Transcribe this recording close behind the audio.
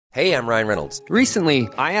Hey, I'm Ryan Reynolds. Recently,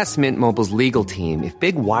 I asked Mint Mobile's legal team if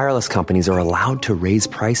big wireless companies are allowed to raise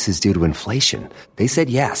prices due to inflation. They said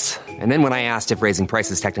yes. And then when I asked if raising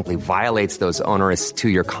prices technically violates those onerous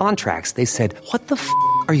two-year contracts, they said, "What the f***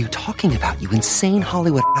 are you talking about, you insane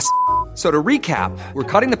Hollywood ass?" So to recap, we're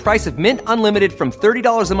cutting the price of Mint Unlimited from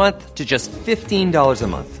 $30 a month to just $15 a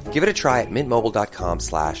month. Give it a try at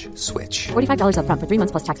mintmobile.com/switch. $45 up front for 3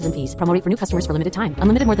 months plus taxes and fees. Promo rate for new customers for limited time.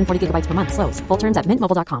 Unlimited more than 40 gigabytes per month. Slows full terms at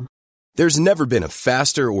mintmobile.com. There's never been a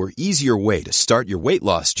faster or easier way to start your weight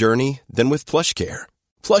loss journey than with PlushCare.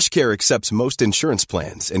 PlushCare accepts most insurance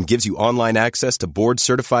plans and gives you online access to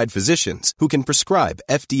board-certified physicians who can prescribe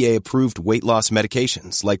FDA-approved weight loss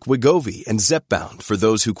medications like Wegovy and Zepbound for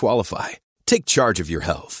those who qualify. Take charge of your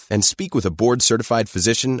health and speak with a board-certified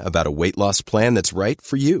physician about a weight loss plan that's right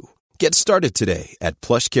for you. Get started today at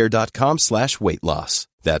plushcare.com/weight loss.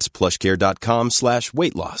 That's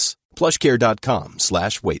plushcare.com/weight loss.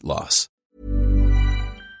 plushcare.com/weight loss.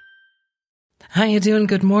 How you doing?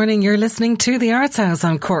 Good morning. You're listening to The Arts House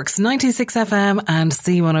on Cork's 96 FM and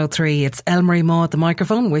C103. It's Elmarie Maw at the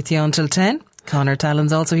microphone with you until 10. Conor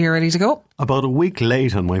Talon's also here ready to go. About a week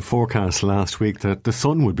late on my forecast last week that the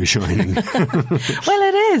sun would be shining. Well,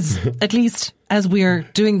 it is, at least as we're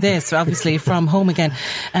doing this, obviously from home again.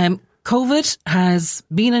 COVID has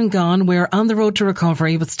been and gone. We're on the road to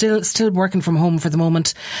recovery, but still working from home for the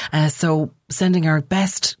moment. So sending our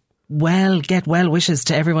best get well wishes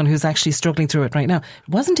to everyone who's actually struggling through it right now. It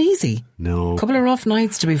wasn't easy. No. A couple of rough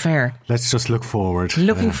nights, to be fair. Let's just look forward.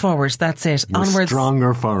 Looking forward, that's it. We're onwards,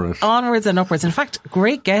 stronger for it. Onwards and upwards. In fact,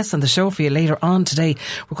 great guests on the show for you later on today.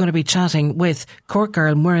 We're going to be chatting with Cork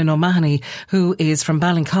girl Muireann O'Mahony, who is from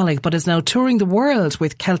Ballincollig but is now touring the world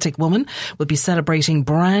with Celtic Woman. We'll be celebrating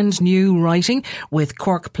brand new writing with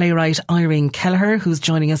Cork playwright Irene Kelleher, who's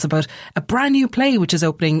joining us about a brand new play which is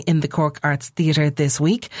opening in the Cork Arts Theatre this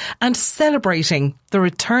week, and celebrating the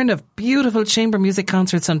return of beautiful chamber music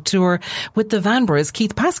concerts on tour with the Vanburgh's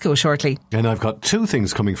Keith Pascoe shortly. And I've got two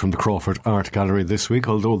things coming from the Crawford Art Gallery this week,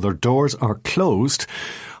 although their doors are closed.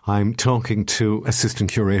 I'm talking to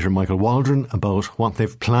Assistant Curator Michael Waldron about what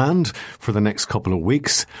they've planned for the next couple of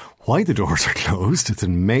weeks, why the doors are closed. It's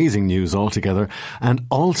amazing news altogether. And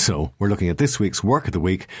also, we're looking at this week's Work of the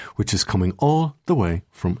Week, which is coming all the way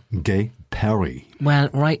from Gay Perry. Well,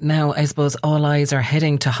 right now, I suppose all eyes are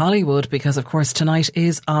heading to Hollywood because, of course, tonight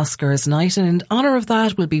is Oscars night. And in honour of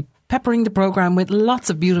that, we'll be peppering the programme with lots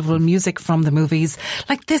of beautiful music from the movies.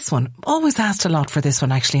 Like this one. Always asked a lot for this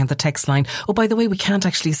one, actually, on the text line. Oh, by the way, we can't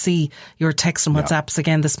actually see your texts and WhatsApps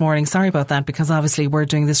again this morning. Sorry about that, because obviously we're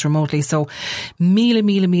doing this remotely. So,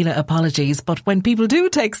 mila apologies. But when people do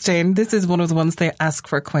text in, this is one of the ones they ask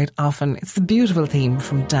for quite often. It's the beautiful theme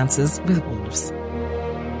from Dances with Wolves.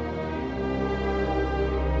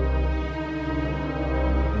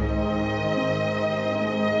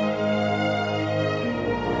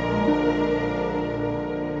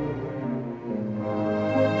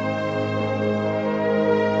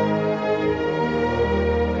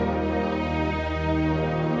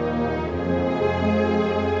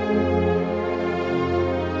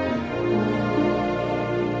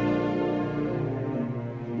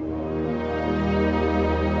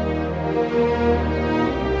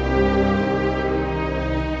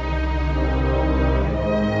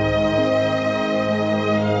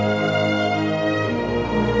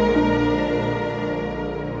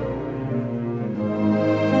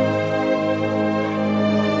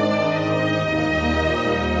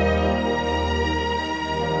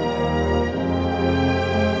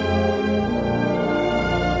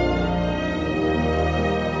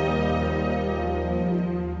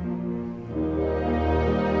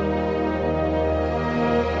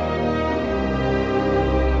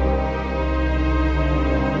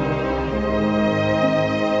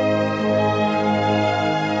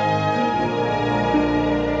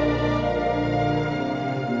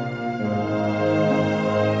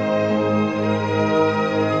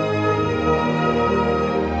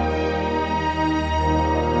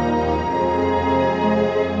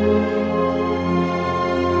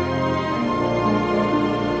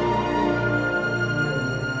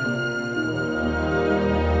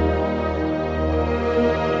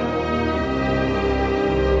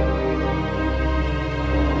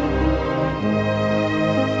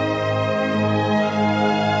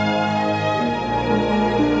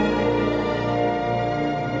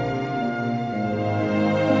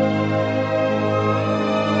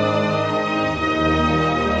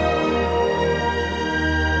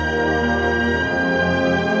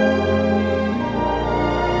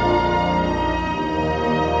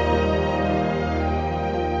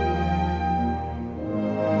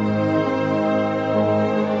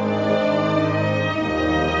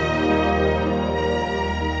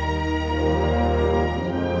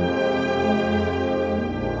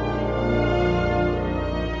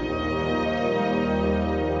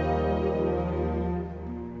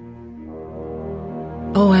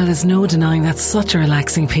 Oh, well, there's no denying that's such a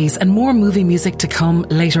relaxing piece, and more movie music to come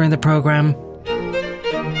later in the programme.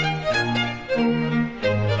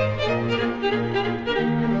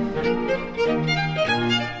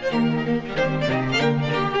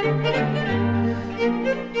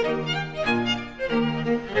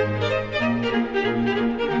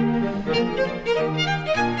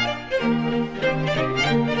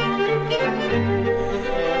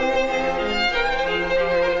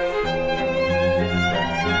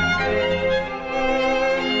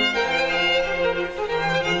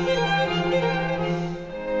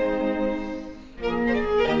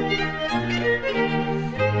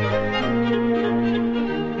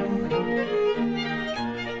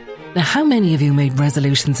 Now, how many of you made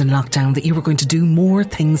resolutions in lockdown that you were going to do more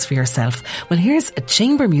things for yourself? Well, here's a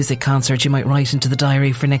chamber music concert you might write into the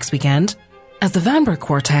diary for next weekend, as the Vanbrugh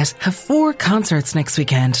Quartet have 4 concerts next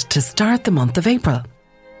weekend to start the month of April.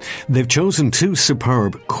 They've chosen 2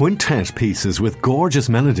 superb quintet pieces with gorgeous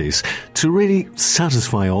melodies to really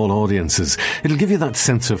satisfy all audiences. It'll give you that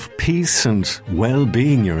sense of peace and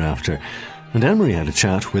well-being you're after. And Emery had a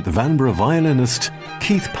chat with Vanbrugh violinist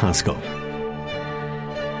Keith Pascoe.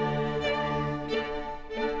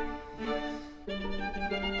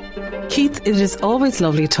 Keith, it is always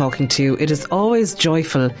lovely talking to you. It is always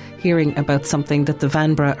joyful hearing about something that the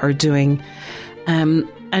Vanbrugh are doing,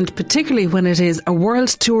 and particularly when it is a world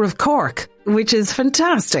tour of Cork, which is a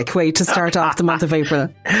fantastic way to start off the month of April.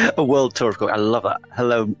 A world tour of Cork. I love it.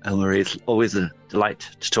 Hello, Elmarie. It's always a delight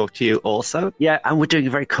to talk to you also. Yeah, and we're doing a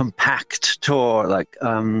very compact tour.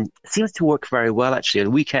 It seems to work very well, actually. At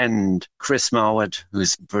the weekend, Chris Marwood,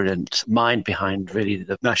 who's a brilliant mind behind really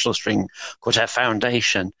the National String Quartet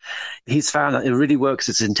Foundation, he's found that it really works.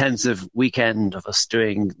 It's an intensive weekend of us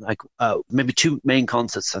doing maybe 2 main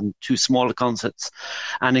concerts and 2 smaller concerts,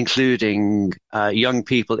 and including young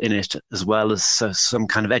people in it, as well as some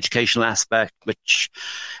kind of educational aspect, which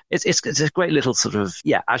it's a great little sort of,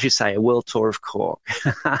 as you say, a world tour of Cork.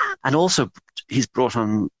 And also he's brought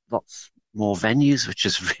on lots more venues, which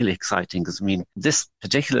is really exciting, because this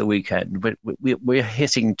particular weekend we're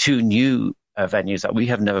hitting 2 new venues that we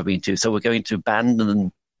have never been to. So we're going to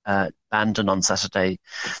Bandon on Saturday,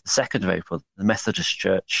 the 2nd of April, the Methodist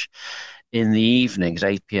Church, in the evening at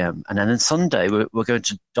 8 p.m. And then on Sunday, we're going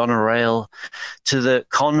to Doneraile to the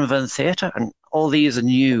Convent Theatre. And all these are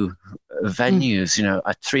new venues,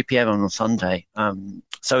 at 3 p.m. on a Sunday.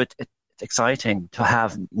 So it's exciting to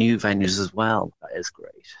have new venues as well. That is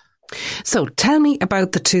great. So tell me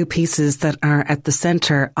about the 2 pieces that are at the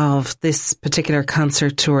centre of this particular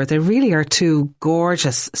concert tour. They really are 2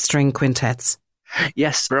 gorgeous string quintets.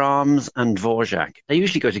 Yes, Brahms and Dvorak. They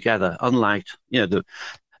usually go together, unlike,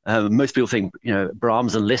 most people think,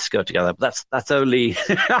 Brahms and Liszt go together, but that's only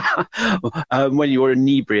when you're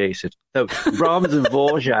inebriated. So Brahms and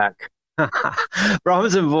Dvorak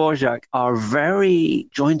are very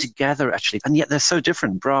joined together, actually, and yet they're so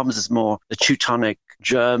different. Brahms is more the Teutonic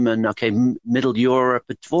German, Middle Europe,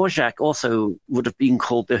 but Dvorak also would have been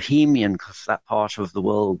called Bohemian, because that part of the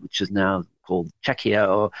world, which is now called Czechia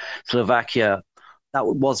or Slovakia, that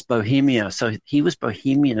was Bohemia. So he was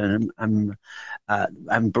Bohemian, and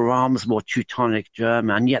Brahms more Teutonic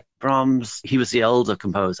German. And yet Brahms, he was the elder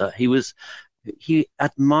composer. He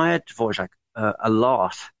admired Dvorak a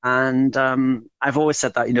lot. And I've always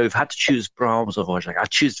said that, if I had to choose Brahms or Dvorak, I'd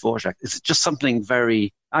choose Dvorak. It's just something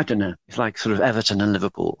very, I don't know, it's like sort of Everton and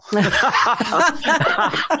Liverpool.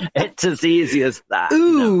 It's as easy as that.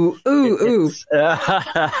 Ooh.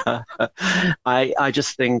 I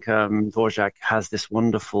just think Dvorak has this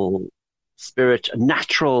wonderful spirit, a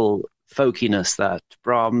natural folkiness that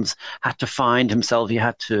Brahms had to find himself. He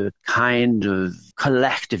had to kind of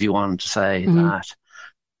collect, if you want to say that.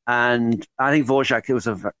 And I think Dvorak, it was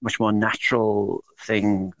a much more natural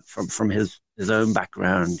thing from his own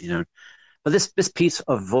background, But this piece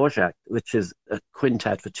of Dvorak, which is a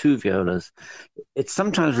quintet for 2 violas, it's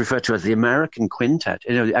sometimes referred to as the American quintet.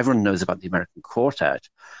 Everyone knows about the American quartet,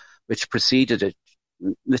 which preceded it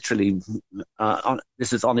literally.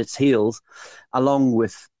 This is on its heels, along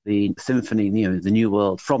with the symphony, the New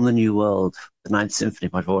World, from the New World, the 9th Symphony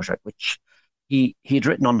by Dvorak, which he'd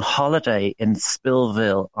written on holiday in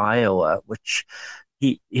Spillville, Iowa, which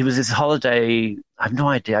he was his holiday. I have no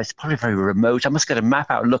idea. It's probably very remote. I must get a map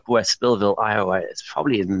out and look where Spillville, Iowa is.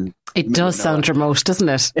 Probably in. It does sound remote, doesn't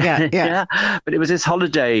it? Yeah. Yeah. But it was his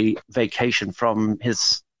holiday vacation from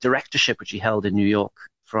his directorship, which he held in New York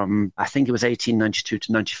from, I think it was 1892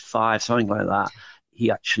 to 95, something like that. He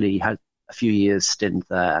actually had a few years stint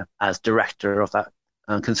there as director of that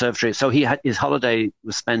conservatory. So his holiday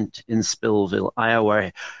was spent in Spillville,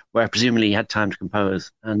 Iowa, where presumably he had time to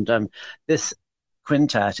compose. And this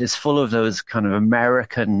quintet is full of those kind of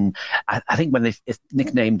American, I think when it's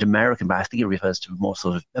nicknamed American, but I think it refers to more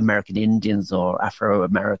sort of American Indians or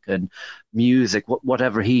Afro-American music,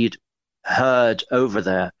 whatever he'd heard over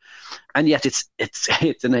there. And yet it's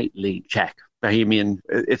innately Czech, Bohemian.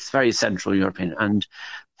 It's very Central European and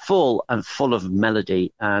full of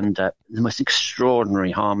melody and the most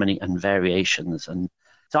extraordinary harmony and variations. And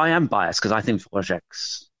so I am biased because I think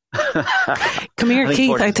Dvorak's. Come here,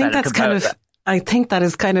 Keith. I think that's I think that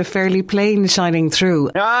is kind of fairly plain shining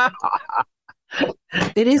through.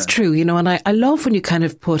 It is true, you know, and I love when you kind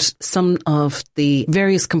of put some of the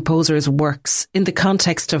various composers' works in the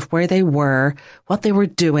context of where they were, what they were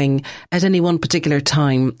doing at any one particular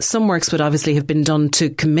time. Some works would obviously have been done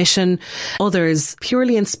to commission, others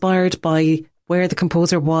purely inspired by where the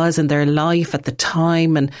composer was in their life at the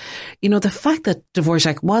time. And, you know, the fact that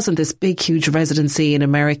Dvorak was in this big, huge residency in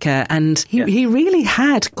America, and he really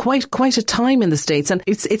had quite a time in the States. And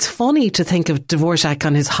it's funny to think of Dvorak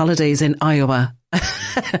on his holidays in Iowa.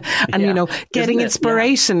 And, you know, getting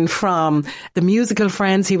inspiration from the musical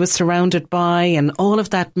friends he was surrounded by and all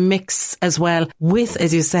of that mix as well with,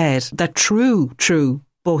 as you said, that true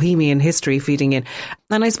Bohemian history feeding in.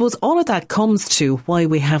 And I suppose all of that comes to why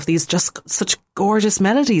we have these just such gorgeous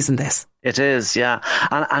melodies in this. It is, yeah.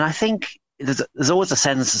 And I think there's always a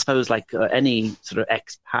sense, I suppose, like any sort of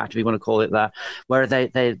expat, if you want to call it that, where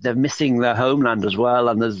they're missing their homeland as well.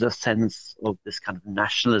 And there's a sense of this kind of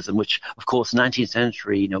nationalism, which, of course, 19th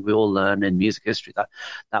century, you know, we all learn in music history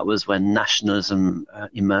that was when nationalism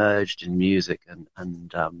emerged in music.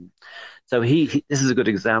 And so this is a good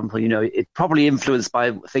example. You know, it probably influenced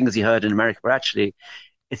by things he heard in America, but actually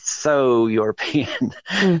it's so European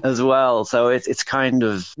as well. So it's kind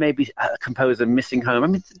of maybe a composer missing home. I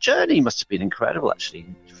mean, the journey must have been incredible, actually,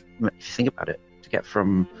 if you think about it, to get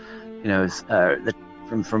from, you know,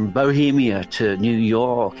 from Bohemia to New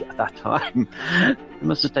York at that time. It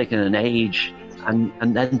must have taken an age, and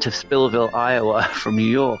then to Spillville, Iowa from New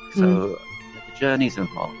York. So the journeys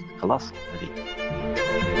involved, colossal, really.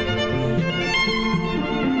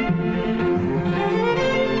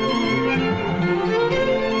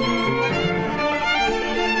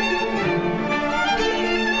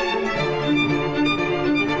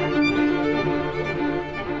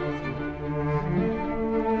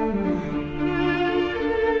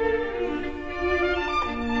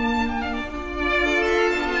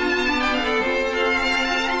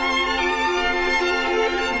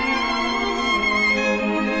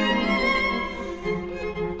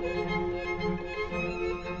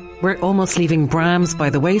 We're almost leaving Brahms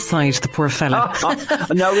by the wayside, the poor fella.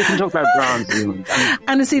 No, we can talk about Brahms.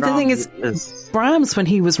 And see, the thing is, Brahms, when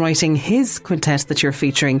he was writing his quintet that you're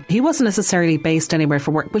featuring, he wasn't necessarily based anywhere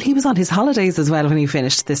for work, but he was on his holidays as well when he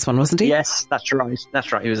finished this one, wasn't he? Yes, that's right.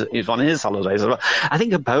 That's right. He was on his holidays as well. I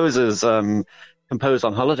think composers compose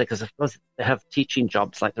on holiday because, of course, they have teaching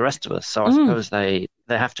jobs like the rest of us. So I suppose they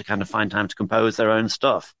have to kind of find time to compose their own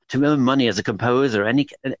stuff. To earn money as a composer, at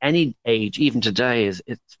any age, even today,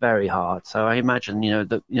 it's very hard. So I imagine,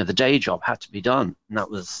 the day job had to be done, and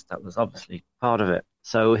that was obviously part of it.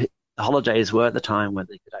 So the holidays were the time where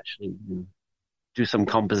they could actually do some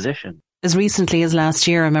composition. As recently as last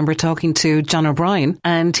year, I remember talking to John O'Brien,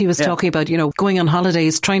 and he was talking about, going on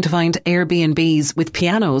holidays, trying to find Airbnbs with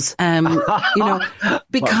pianos,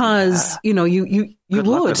 because, you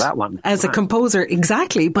would, as a composer,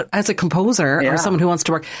 exactly, but as a composer or someone who wants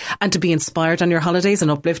to work and to be inspired on your holidays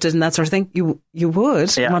and uplifted and that sort of thing, you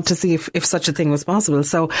would want to see if such a thing was possible.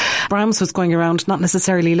 So Brahms was going around not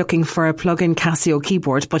necessarily looking for a plug-in Casio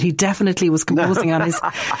keyboard, but he definitely was composing on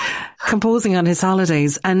his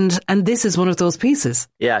holidays, and this is one of those pieces.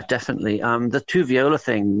 Yeah, definitely. The two viola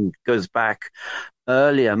thing goes back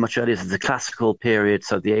much earlier to the classical period,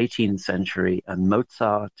 so the 18th century, and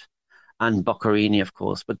Mozart and Boccherini, of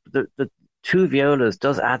course. But the two violas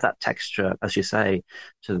does add that texture, as you say,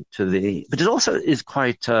 to the. But it also is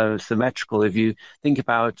quite symmetrical if you think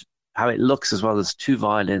about how it looks as well. As two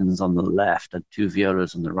violins on the left and two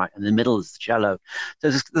violas on the right, and in the middle is the cello.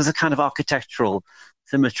 There's a kind of architectural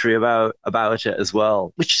symmetry about it as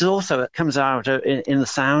well, which is also, it comes out in the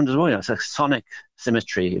sound as well. It's a sonic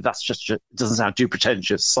symmetry. That's it doesn't sound too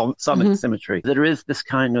pretentious. Sonic symmetry. There is this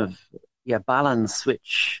kind of balance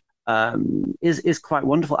which is quite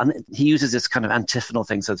wonderful, and he uses this kind of antiphonal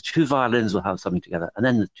thing. So the two violins will have something together, and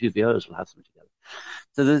then the two violas will have something together.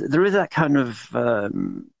 So there is that kind of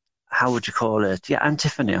how would you call it? Yeah,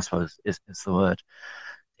 antiphony, I suppose is the word.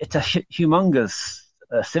 It's a humongous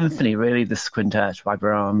symphony, really, this quintet by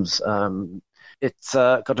Brahms. It's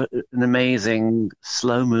got an amazing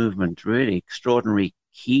slow movement, really extraordinary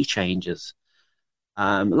key changes.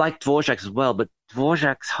 like Dvorak's as well, but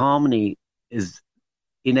Dvorak's harmony is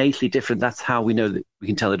innately different. That's how we know that we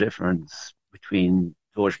can tell the difference between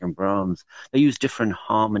Dvorak and Brahms. They use different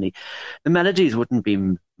harmony. The melodies wouldn't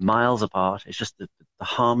be miles apart. It's just the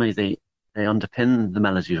harmony they underpin the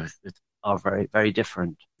melody with are very, very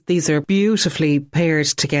different. These are beautifully paired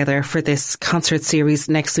together for this concert series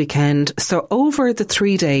next weekend. So over the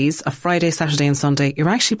 3 days of Friday, Saturday and Sunday, you're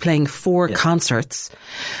actually playing 4 concerts.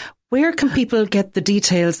 Where can people get the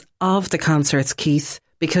details of the concerts, Keith?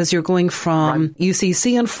 Because you're going from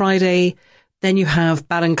UCC on Friday, then you have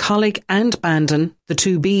Ballincollig and Bandon, the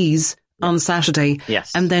 2 Bs, on Saturday,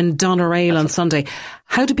 and then Doneraile on Sunday.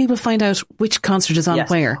 How do people find out which concert is on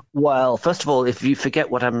where? Well, first of all, if you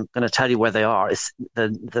forget what I'm going to tell you where they are, it's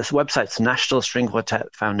the website's National String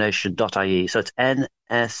Quartet Foundation.ie. So it's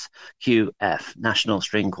NSQF, National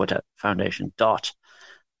String Quartet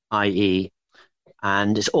Foundation.ie.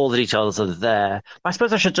 And it's all the details are there. But I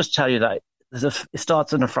suppose I should just tell you that it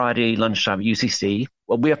starts on a Friday lunchtime at UCC.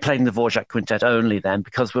 Well, we are playing the Dvorak Quintet only then,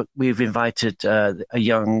 because we've invited a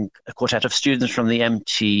quartet of students from the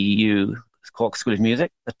MTU, Cork School of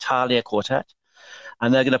Music, the Thalia Quartet,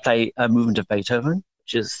 and they're going to play a movement of Beethoven,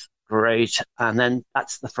 which is great. And then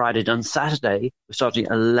that's the Friday. On Saturday, we're starting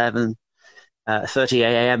at 11:30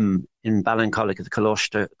 a.m. in Ballincollig at the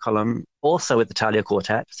Colchester Column, also with the Thalia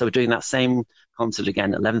Quartet. So we're doing that same concert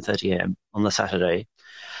again at 11:30 a.m. on the Saturday.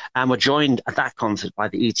 And we're joined at that concert by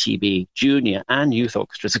the ETB Junior and Youth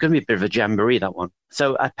Orchestra. It's going to be a bit of a jamboree, that one.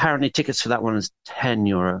 So apparently tickets for that one is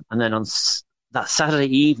 €10. And then on that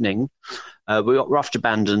Saturday evening, we're off to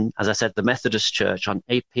Bandon, as I said, the Methodist Church on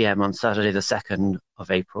 8 p.m. on Saturday, the 2nd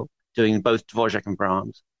of April, doing both Dvorak and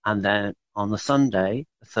Brahms. And then on the Sunday,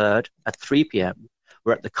 the 3rd, at 3 p.m.,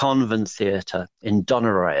 we're at the Convent Theatre in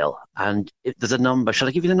Doneraile. And there's a number. Shall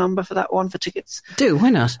I give you the number for that one, for tickets? Do, why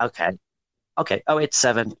not? Okay,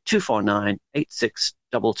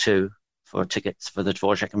 087-249-8622 for tickets for the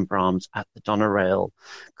Dvorak and Brahms at the Doneraile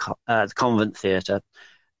Convent Theatre.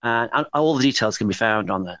 And all the details can be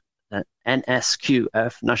found on the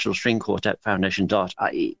NSQF, National String Quartet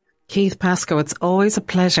Foundation.ie. Keith Pascoe, it's always a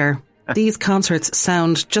pleasure. These concerts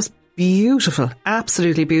sound just beautiful,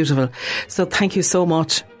 absolutely beautiful. So thank you so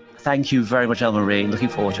much. Thank you very much, Anne-Marie. Looking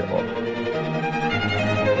forward to it all.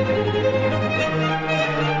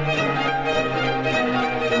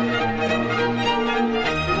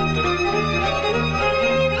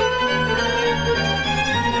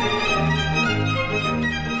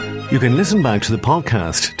 You can listen back to the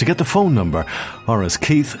podcast to get the phone number, or as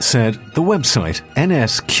Keith said, the website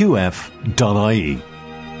nsqf.ie.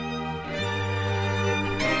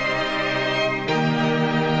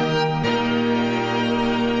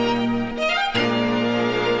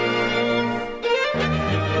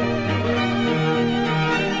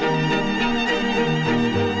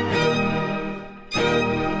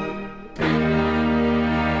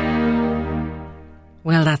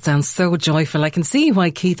 Well, that sounds so joyful. I can see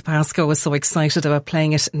why Keith Pascoe was so excited about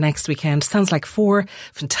playing it next weekend. Sounds like 4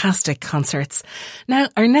 fantastic concerts. Now,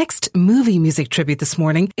 our next movie music tribute this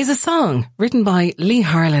morning is a song written by Lee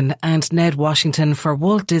Harlan and Ned Washington for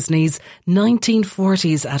Walt Disney's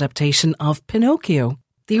 1940s adaptation of Pinocchio.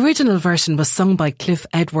 The original version was sung by Cliff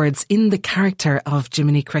Edwards in the character of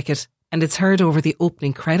Jiminy Cricket, and it's heard over the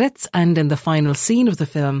opening credits and in the final scene of the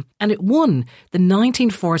film, and it won the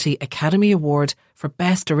 1940 Academy Award for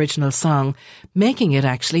Best Original Song, making it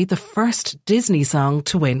actually the first Disney song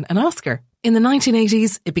to win an Oscar. In the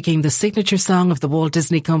 1980s, it became the signature song of the Walt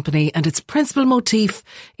Disney Company, and its principal motif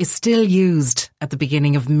is still used at the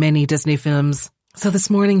beginning of many Disney films. So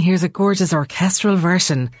this morning, here's a gorgeous orchestral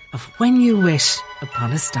version of When You Wish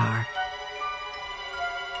Upon a Star.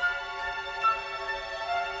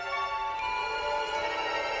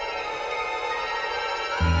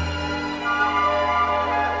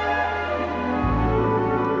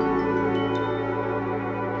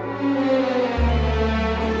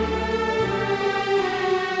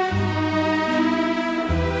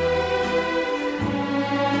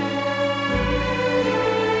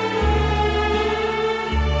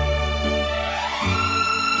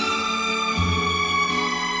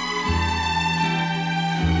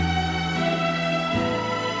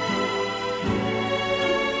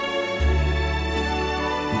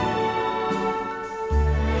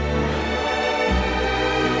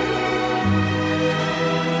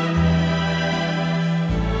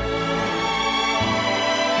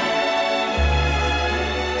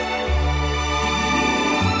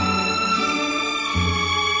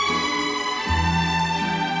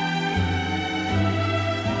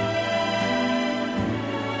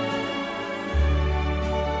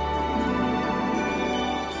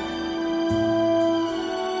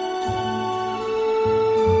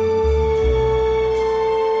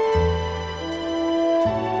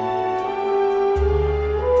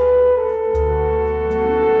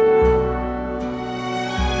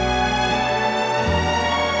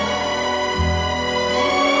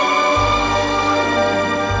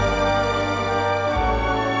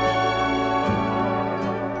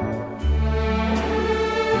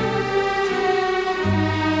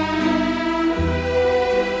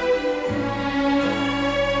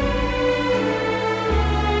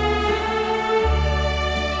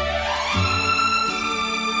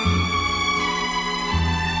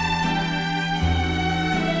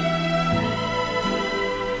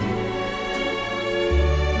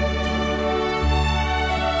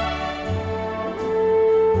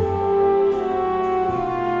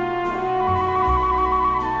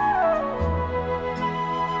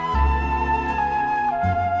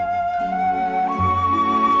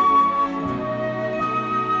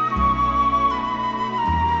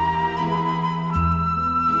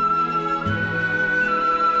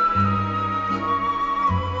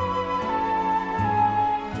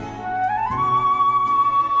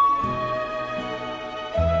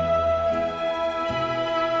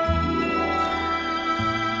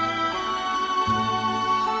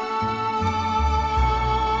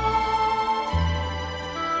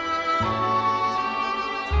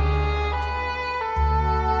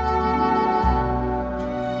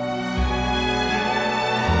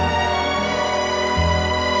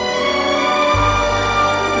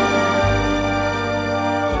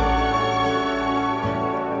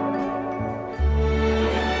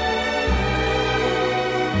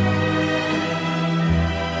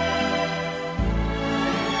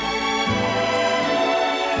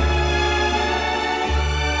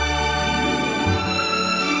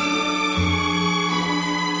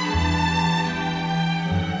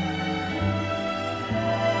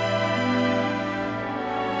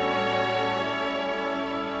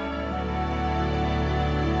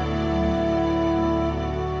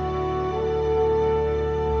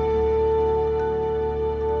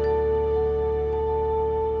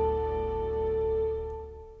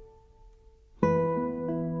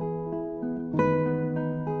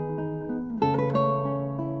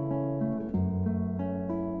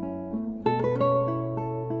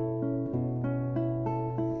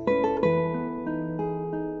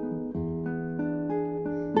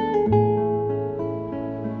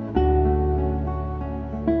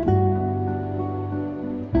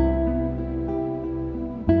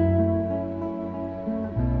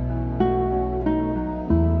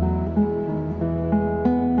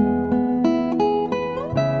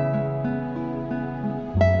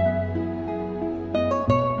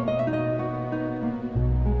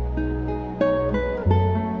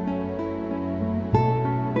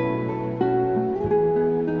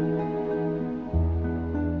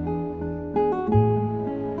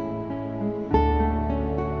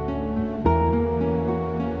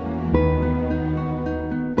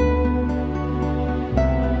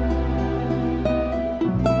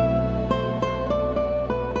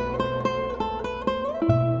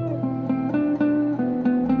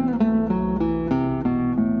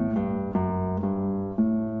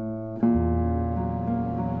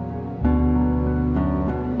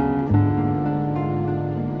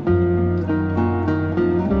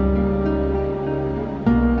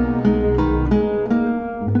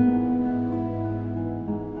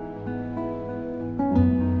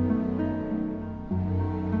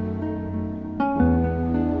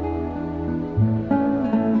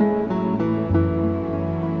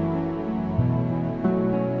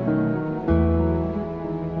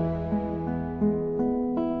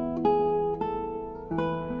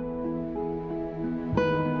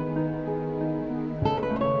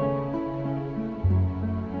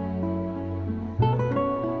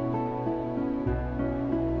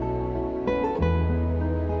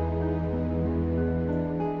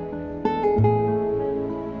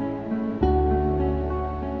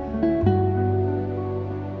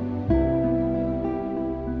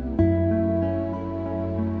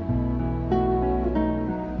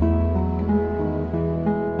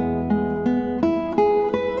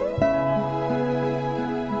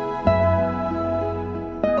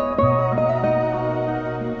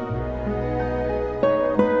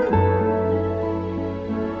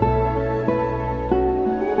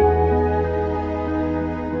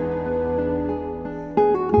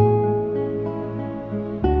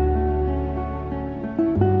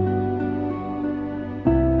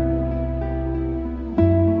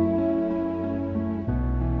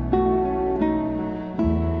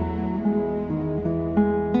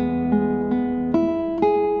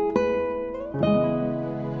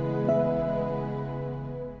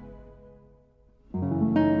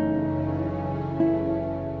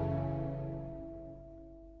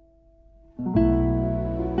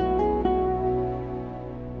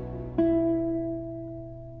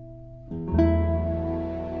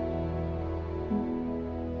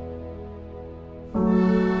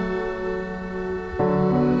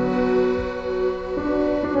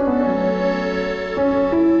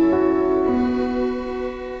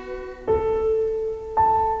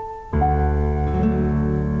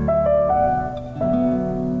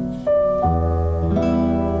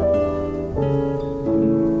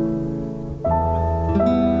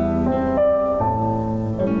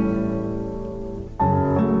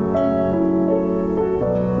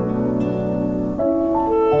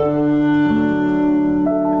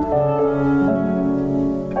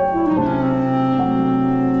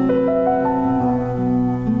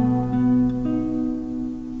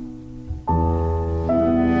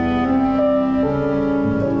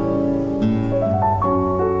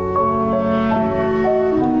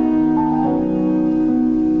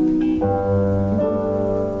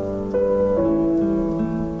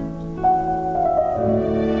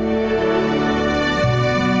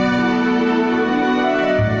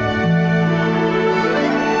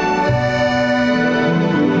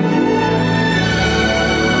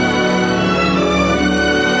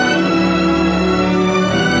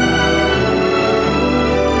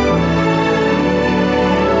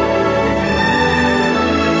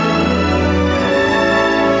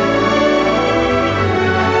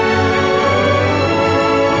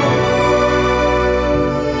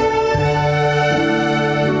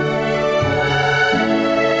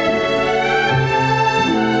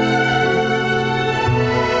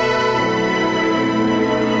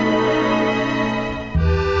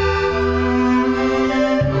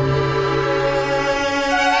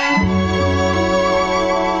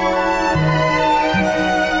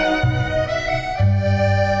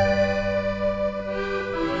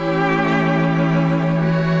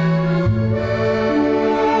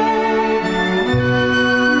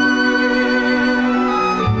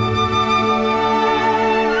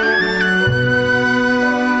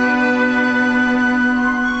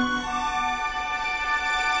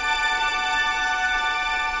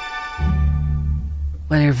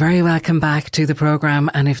 welcome back to the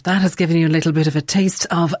programme. And if that has given you a little bit of a taste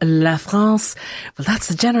of La France, well, that's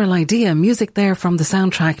the general idea. Music there from the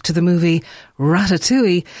soundtrack to the movie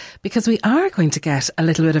Ratatouille, because we are going to get a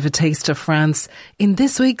little bit of a taste of France in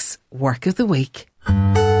this week's Work of the Week.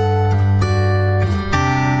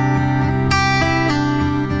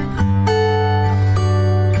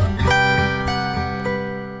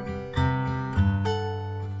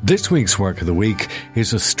 This week's Work of the Week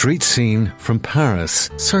is a street scene from Paris,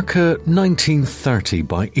 circa 1930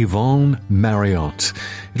 by Yvonne Marriott.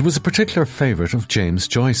 It was a particular favourite of James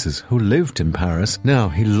Joyce's, who lived in Paris. Now,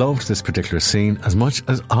 he loved this particular scene as much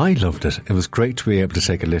as I loved it. It was great to be able to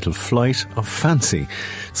take a little flight of fancy.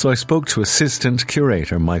 So I spoke to assistant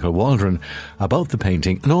curator Michael Waldron about the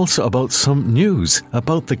painting and also about some news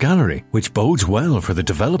about the gallery, which bodes well for the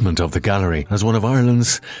development of the gallery as one of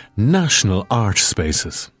Ireland's national art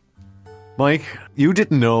spaces. Mike, you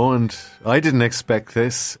didn't know and I didn't expect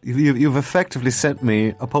this. You've effectively sent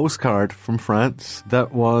me a postcard from France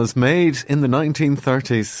that was made in the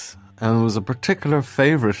 1930s and was a particular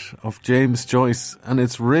favourite of James Joyce, and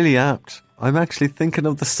it's really apt. I'm actually thinking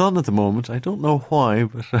of the sun at the moment. I don't know why,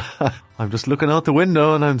 but I'm just looking out the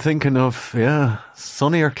window and I'm thinking of,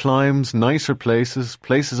 sunnier climes, nicer places,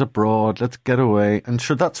 places abroad, let's get away. And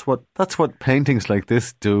sure, that's what paintings like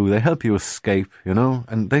this do. They help you escape,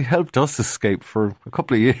 and they helped us escape for a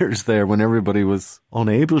couple of years there when everybody was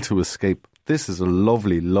unable to escape. This is a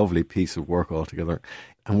lovely, lovely piece of work altogether.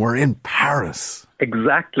 And we're in Paris.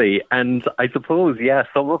 Exactly. And I suppose,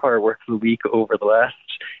 some of our works of the week over the last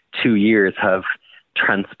 2 years have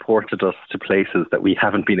transported us to places that we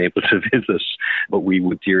haven't been able to visit, but we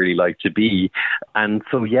would dearly like to be. And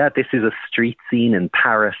so, this is a street scene in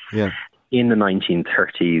Paris in the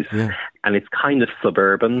 1930s. Yeah. And it's kind of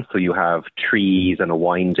suburban, so you have trees and a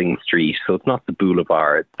winding street. So it's not the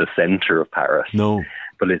boulevard, the centre of Paris. No.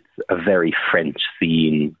 But it's a very French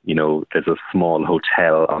scene. There's a small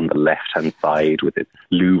hotel on the left-hand side with its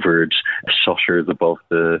louvered shutters above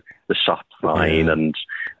the shop sign, and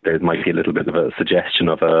there might be a little bit of a suggestion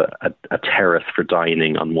of a terrace for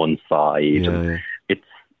dining on one side. Yeah.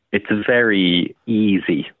 It's very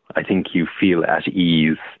easy. I think you feel at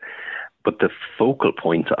ease. But the focal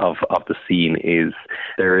point of the scene is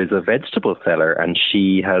there is a vegetable seller, and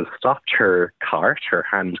she has stopped her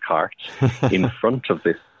hand cart, in front of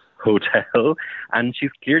this hotel, and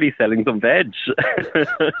she's clearly selling some veg.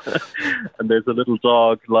 And there's a little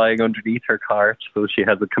dog lying underneath her cart, so she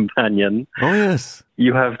has a companion. Oh, yes.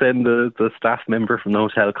 You have then the staff member from the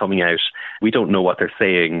hotel coming out. We don't know what they're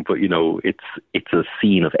saying, but, it's a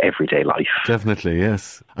scene of everyday life. Definitely,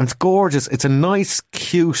 yes. And it's gorgeous. It's a nice,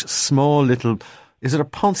 cute, small little... Is it a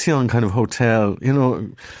pension kind of hotel?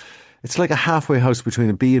 It's like a halfway house between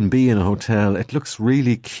a B&B and a hotel. It looks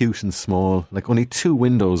really cute and small, like only 2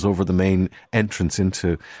 windows over the main entrance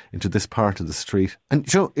into this part of the street.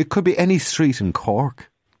 And, it could be any street in Cork.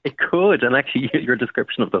 It could, and actually your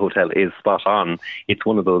description of the hotel is spot on. It's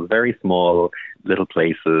one of those very small little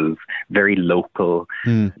places, very local.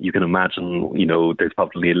 You can imagine, there's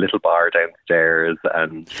probably a little bar downstairs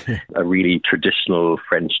and a really traditional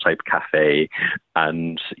French type cafe.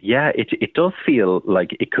 And it does feel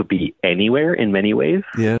like it could be anywhere in many ways.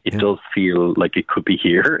 It does feel like it could be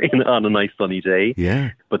here on a nice sunny day.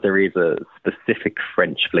 But there is a specific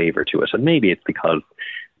French flavour to it, and maybe it's because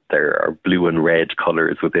there are blue and red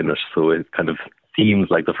colours within it, so it kind of seems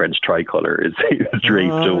like the French tricolour is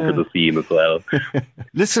draped over the scene as well.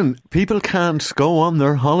 Listen, people can't go on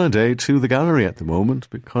their holiday to the gallery at the moment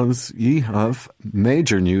because you have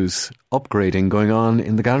major news upgrading going on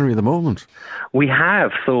in the gallery at the moment. We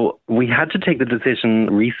have. So we had to take the decision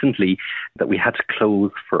recently that we had to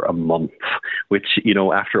close for a month, which,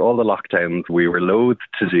 after all the lockdowns, we were loath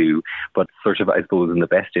to do, but sort of, I suppose, in the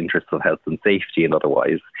best interests of health and safety and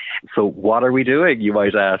otherwise. So what are we doing, you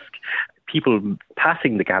might ask? People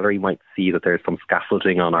passing the gallery might see that there's some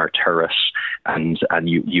scaffolding on our turret, and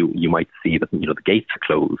you might see that the gates are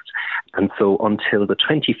closed. And so until the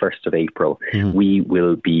 21st of April, we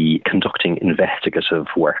will be conducting investigative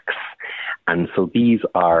works. And so these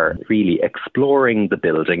are really exploring the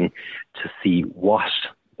building to see what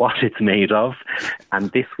it's made of, and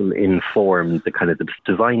this will inform the kind of the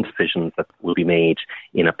design decisions that will be made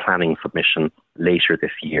in a planning submission later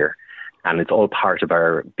this year. And it's all part of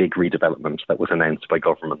our big redevelopment that was announced by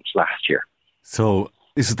government last year. So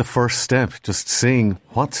This is the first step, just seeing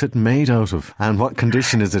what's it made out of and what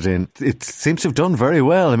condition is it in. It seems to have done very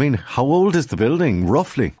well. I mean, how old is the building,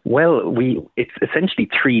 roughly? Well, it's essentially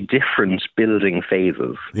 3 different building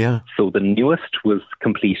phases. Yeah. So the newest was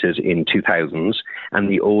completed in 2000 and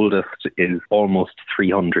the oldest is almost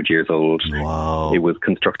 300 years old. Wow. It was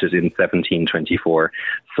constructed in 1724.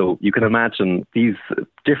 So you can imagine these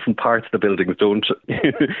different parts of the buildings don't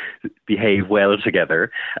behave well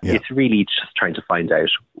together. Yeah. It's really just trying to find out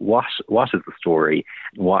what is the story,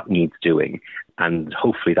 what needs doing, and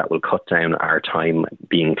hopefully that will cut down our time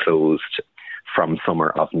being closed from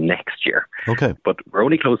summer of next year. Okay. But we're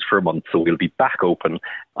only closed for a month, so we'll be back open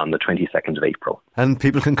on the 22nd of April. And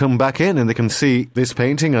people can come back in and they can see this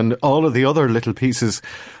painting and all of the other little pieces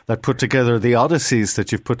that put together the Odysseys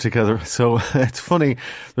that you've put together. So it's funny,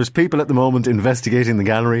 there's people at the moment investigating the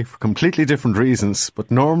gallery for completely different reasons, but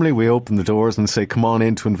normally we open the doors and say, come on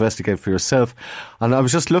in to investigate for yourself. And I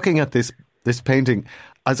was just looking at this painting.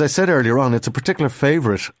 As I said earlier on, it's a particular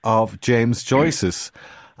favourite of James Joyce's.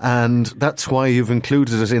 And that's why you've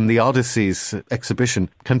included it in the Odysseys exhibition.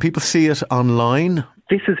 Can people see it online?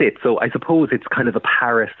 This is it. So I suppose it's kind of the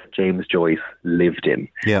Paris James Joyce lived in.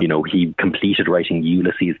 Yeah. You know, he completed writing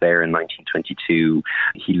Ulysses there in 1922.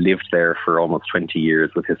 He lived there for almost 20 years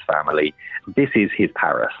with his family. This is his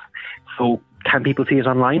Paris. So can people see it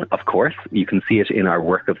online? Of course. You can see it in our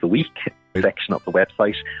Work of the Week section of the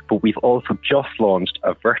website, but we've also just launched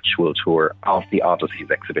a virtual tour of the Odysseys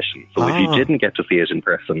exhibition. So if you didn't get to see it in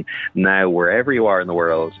person, now wherever you are in the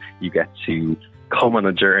world, you get to come on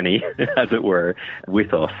a journey, as it were,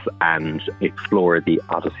 with us and explore the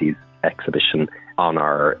Odysseys exhibition on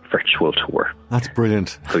our virtual tour. That's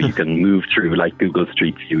brilliant. So you can move through like Google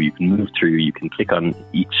Street View, you can click on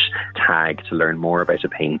each tag to learn more about a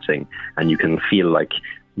painting, and you can feel like,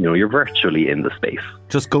 you know, you're virtually in the space.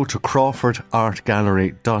 Just go to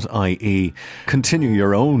crawfordartgallery.ie. Continue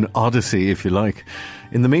your own odyssey, if you like.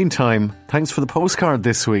 In the meantime, thanks for the postcard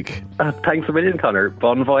this week. Thanks a million, Connor.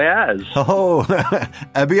 Bon voyage. Oh,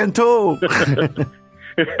 à bientôt.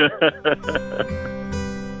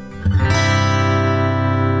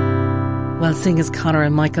 Well, seeing as Connor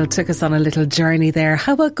and Michael took us on a little journey there,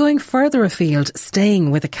 how about going further afield, staying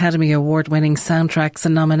with Academy Award-winning soundtracks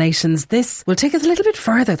and nominations? This will take us a little bit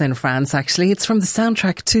further than France, actually. It's from the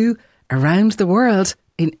soundtrack to Around the World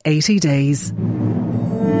in 80 Days.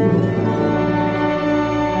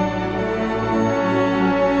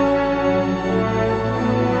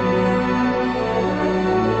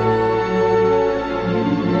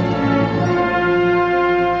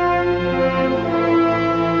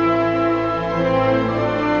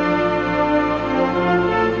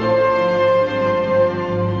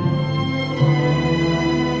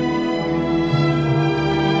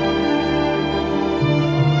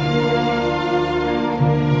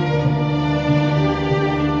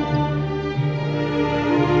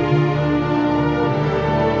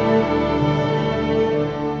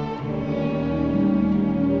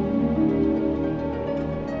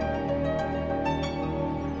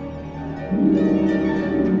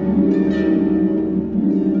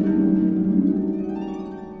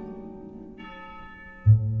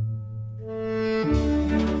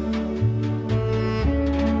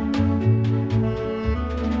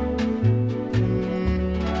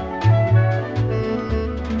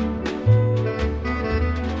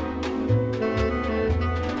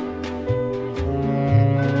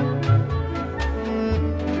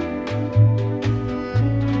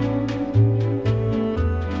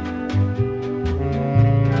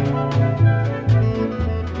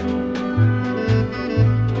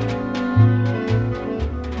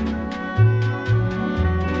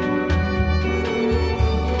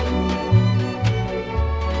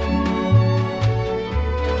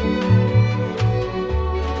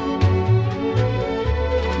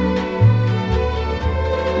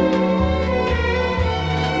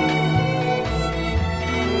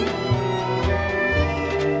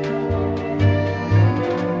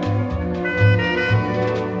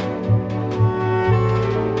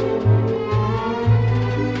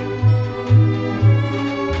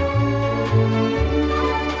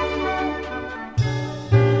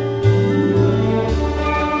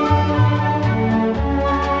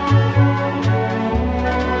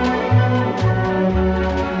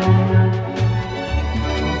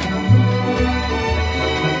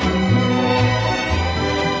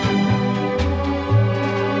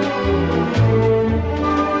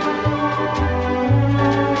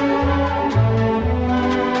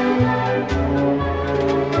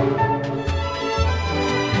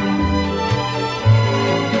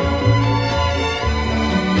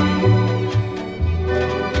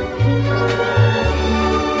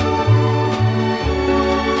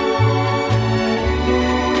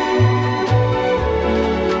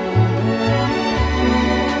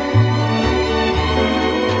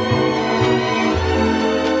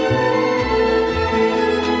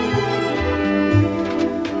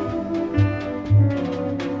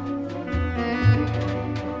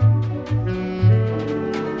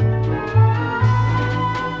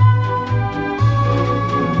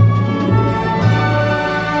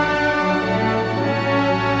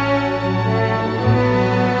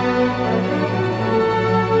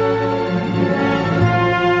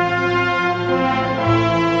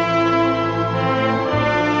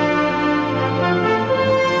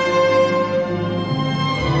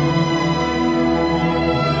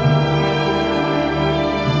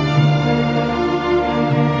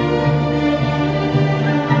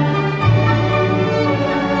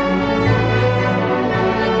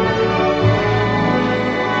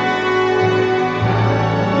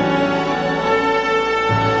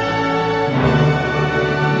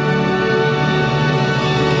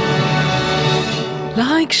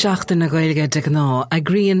 seachtain na Gaeilge de gná a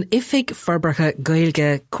gríonn ifig forbracha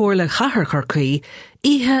Gaeilge cóirla chathair chorcaí,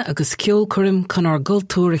 ihe agus ceol cuirim chun ar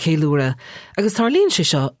gultúra chéiliúra, agus tarlíonn sé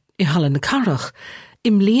seo I hallan na carach.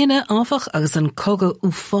 Im líana áfach agus an coga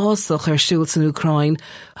fásach ar siúil san Ucrain,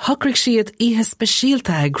 thugraigh siad ihe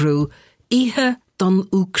speisialta agrú, ihe don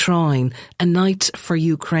Ukraine, a night for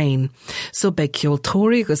Ukraine. So be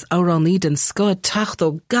ceoltóirí agus áránaí den scud tacht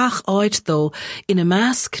ó gach áit dó ina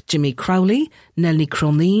measc Jimmy Crowley, Nellie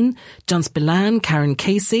Cronin, John Spillane, Karen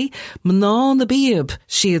Casey, mná na bíab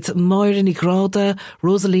siad Moira Ní Gráda,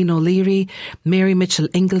 Rosaline O'Leary, Mary Mitchell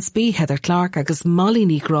Inglesby, Heather Clark agus Molly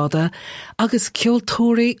Ní Gráda, agus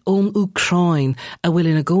ceoltóirí ón Ukraine a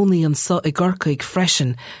bhfuil ina gcónaí an so I gcorcaigh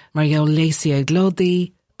freisin, mar jou Lacey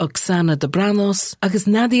Glody, Oksana Dobranos agus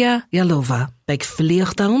Nadia Yalova. Beg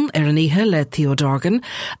filiochtaun an ihe le Theo Dorgan,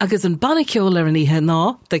 agus an baniciol an ihe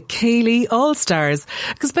ná, the Cayley All-Stars,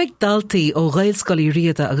 agus beg dalti ó gailscoil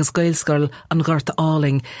riada agus gailscoil an gharta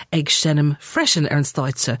áling ag senim freisin an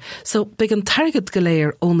stáitse. So beg an target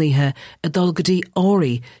galéir ónithe a dulgadí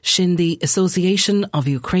Ori, sin the Association of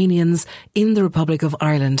Ukrainians in the Republic of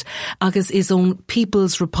Ireland, agus is on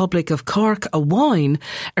People's Republic of Cork a wine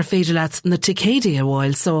féidir leat na Ticéide a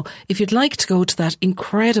while. So if you'd like to go to that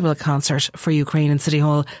incredible concert for Ukraine in City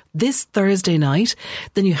Hall this Thursday night,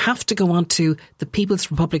 then you have to go on to the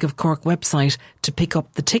People's Republic of Cork website to pick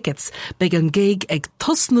up the tickets. Beg an gig ag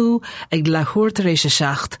tosnú ag lahuirtar éis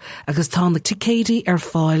seacht, agus tá na Ticéide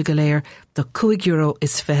fáil galéir the €2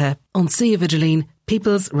 is fithe. On Sia Vigilene,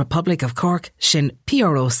 People's Republic of Cork, sin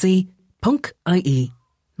PROC.ie.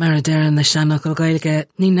 Mar a deran na seanach go Gaeilge,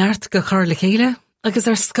 ní neart go chur le chéile, agus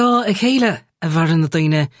ar scá a chéile a bharan na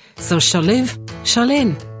daoine, so seo liv, seo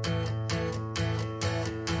linn.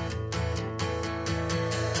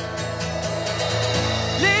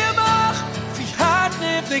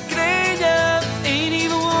 The greater ain't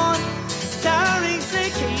even one starring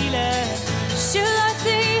tequila. Should I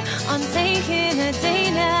say I'm taking a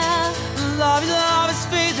day now? Love is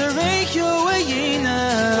fate to make your way in.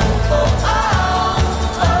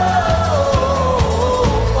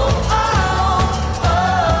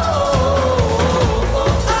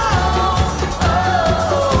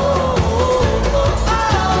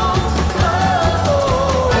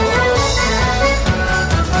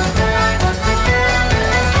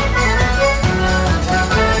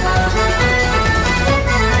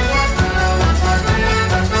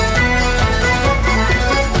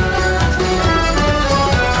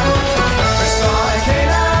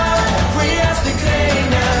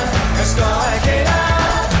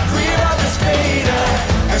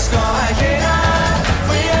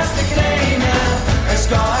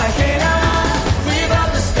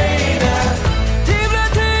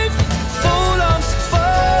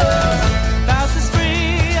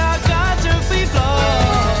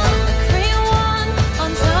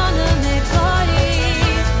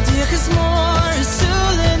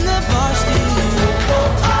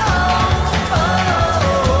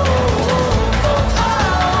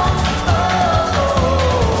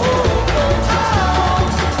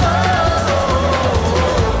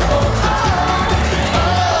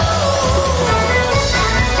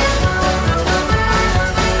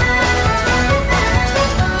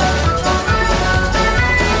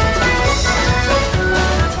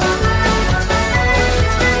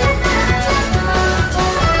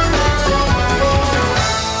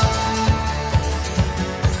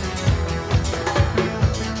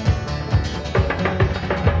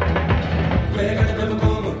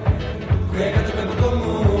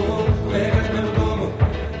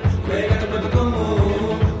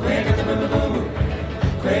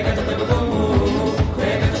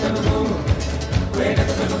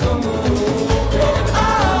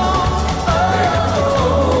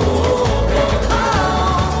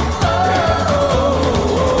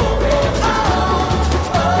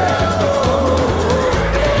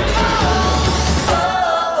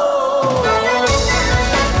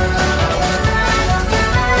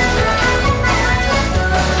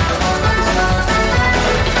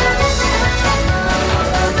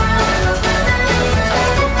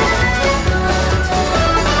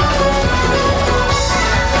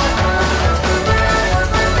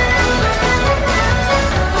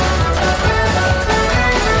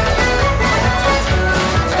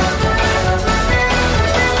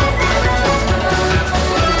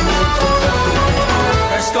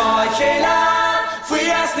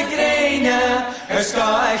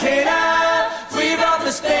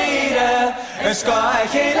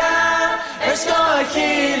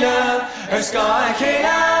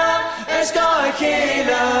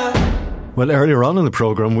 Well, earlier on in the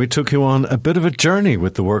programme, we took you on a bit of a journey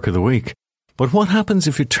with the work of the week. But what happens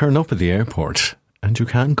if you turn up at the airport and you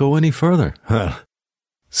can't go any further?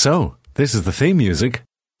 So, this is the theme music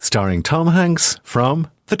starring Tom Hanks from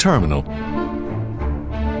The Terminal.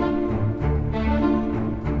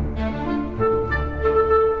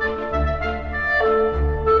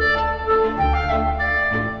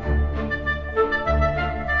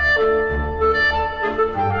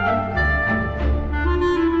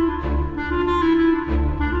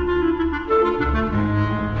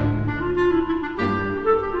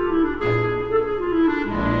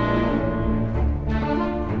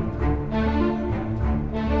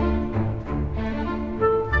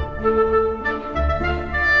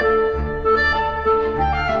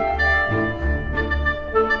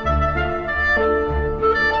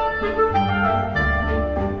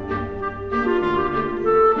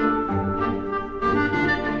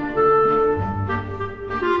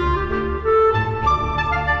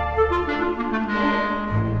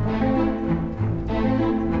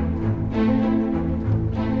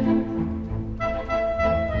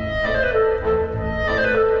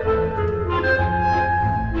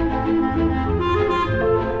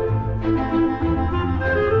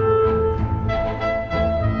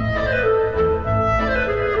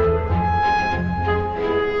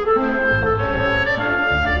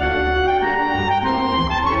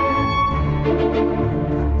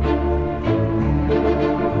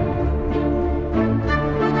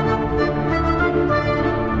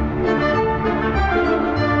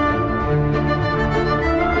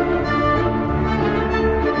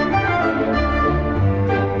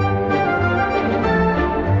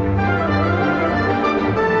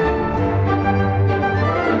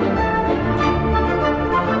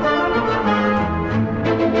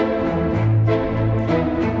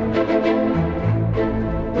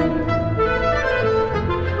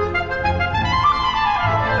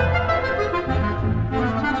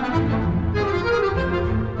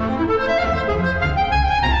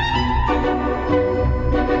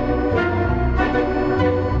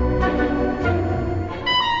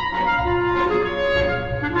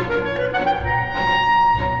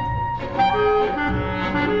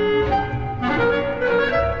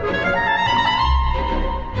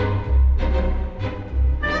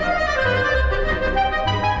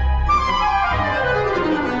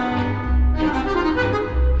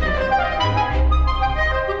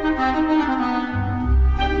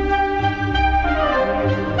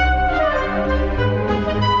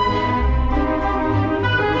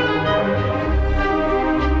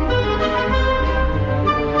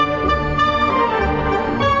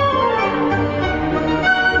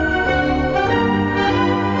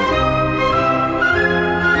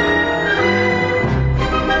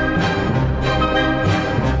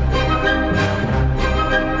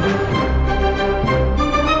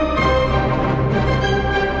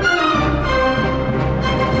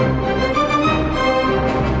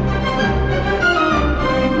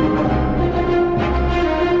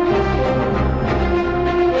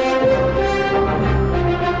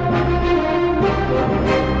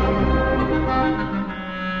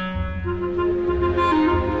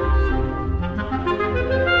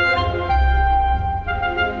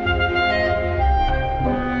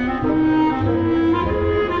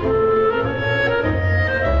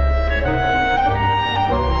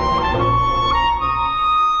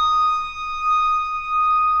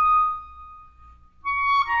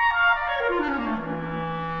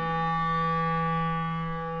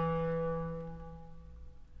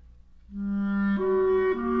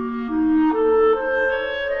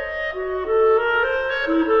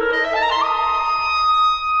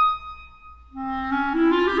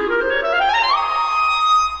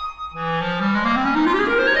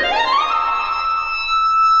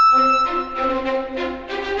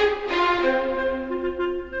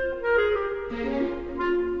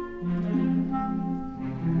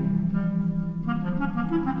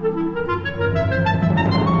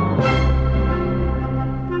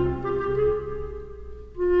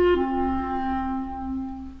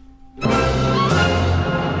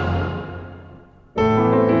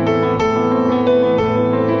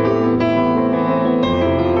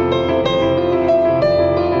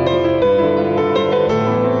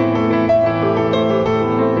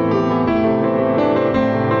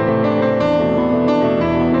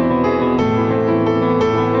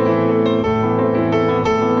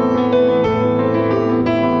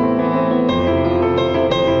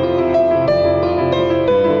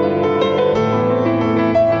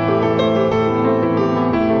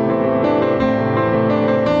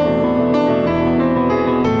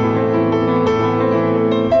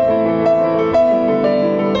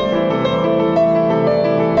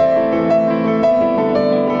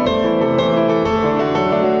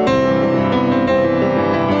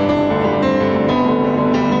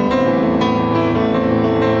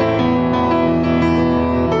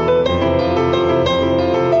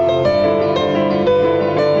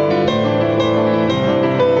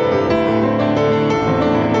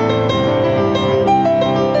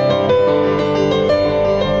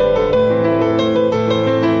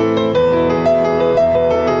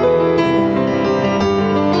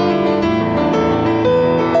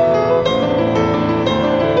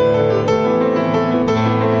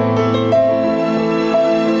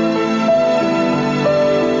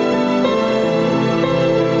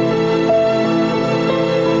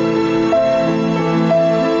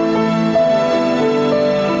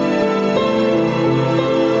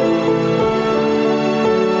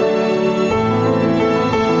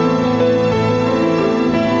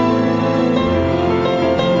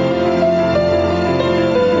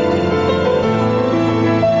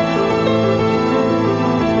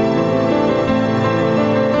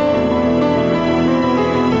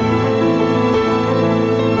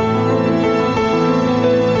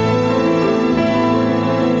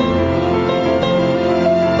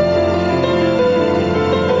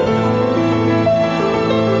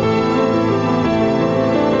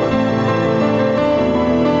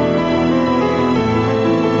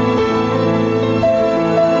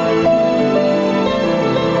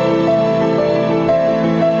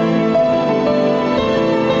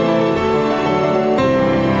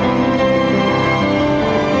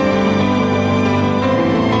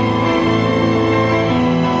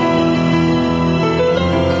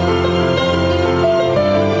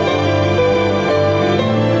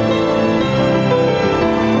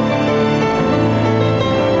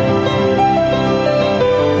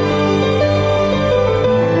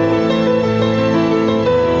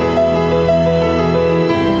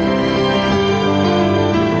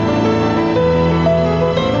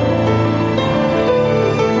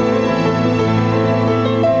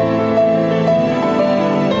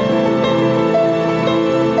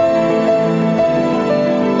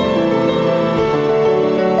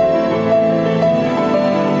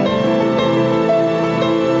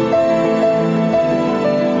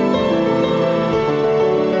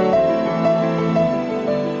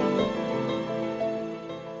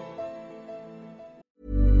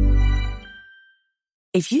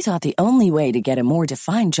 If you thought the only way to get a more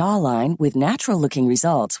defined jawline with natural-looking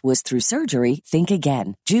results was through surgery, think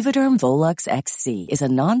again. Juvederm Volux XC is a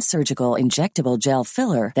non-surgical injectable gel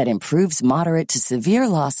filler that improves moderate to severe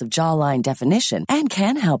loss of jawline definition and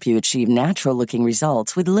can help you achieve natural-looking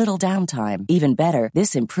results with little downtime. Even better,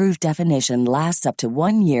 this improved definition lasts up to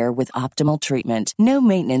 1 year with optimal treatment. No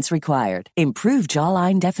maintenance required. Improve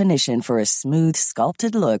jawline definition for a smooth,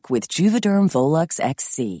 sculpted look with Juvederm Volux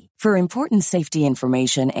XC. For important safety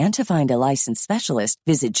information and to find a licensed specialist,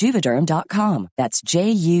 visit Juvederm.com. That's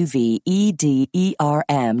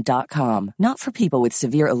Juvederm.com. Not for people with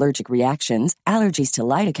severe allergic reactions, allergies to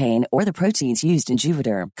lidocaine, or the proteins used in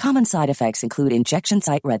Juvederm. Common side effects include injection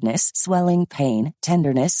site redness, swelling, pain,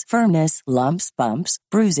 tenderness, firmness, lumps, bumps,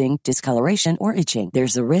 bruising, discoloration, or itching.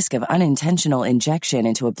 There's a risk of unintentional injection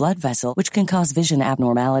into a blood vessel, which can cause vision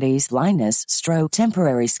abnormalities, blindness, stroke,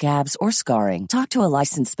 temporary scabs, or scarring. Talk to a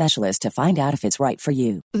licensed specialist to find out if it's right for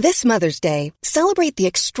you. This Mother's Day, celebrate the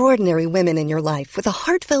extraordinary women in your life with a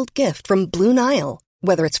heartfelt gift from Blue Nile.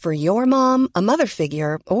 Whether it's for your mom, a mother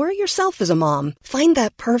figure, or yourself as a mom, find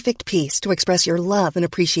that perfect piece to express your love and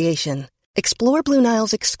appreciation. Explore Blue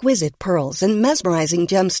Nile's exquisite pearls and mesmerizing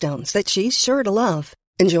gemstones that she's sure to love.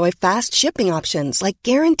 Enjoy fast shipping options like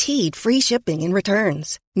guaranteed free shipping and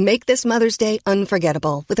returns. Make this Mother's Day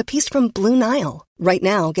unforgettable with a piece from Blue Nile. Right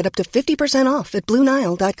now, get up to 50% off at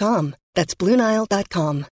BlueNile.com. That's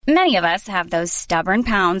BlueNile.com. Many of us have those stubborn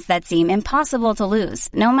pounds that seem impossible to lose,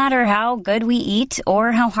 no matter how good we eat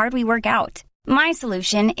or how hard we work out. My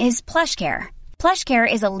solution is PlushCare.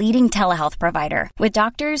 PlushCare is a leading telehealth provider with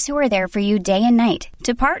doctors who are there for you day and night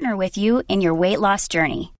to partner with you in your weight loss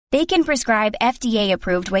journey. They can prescribe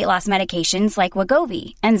FDA-approved weight loss medications like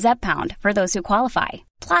Wegovy and Zepbound for those who qualify.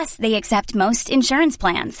 Plus, they accept most insurance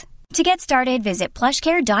plans. To get started, visit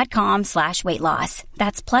plushcare.com/weightloss.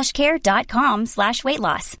 That's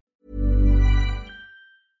plushcare.com/weightloss.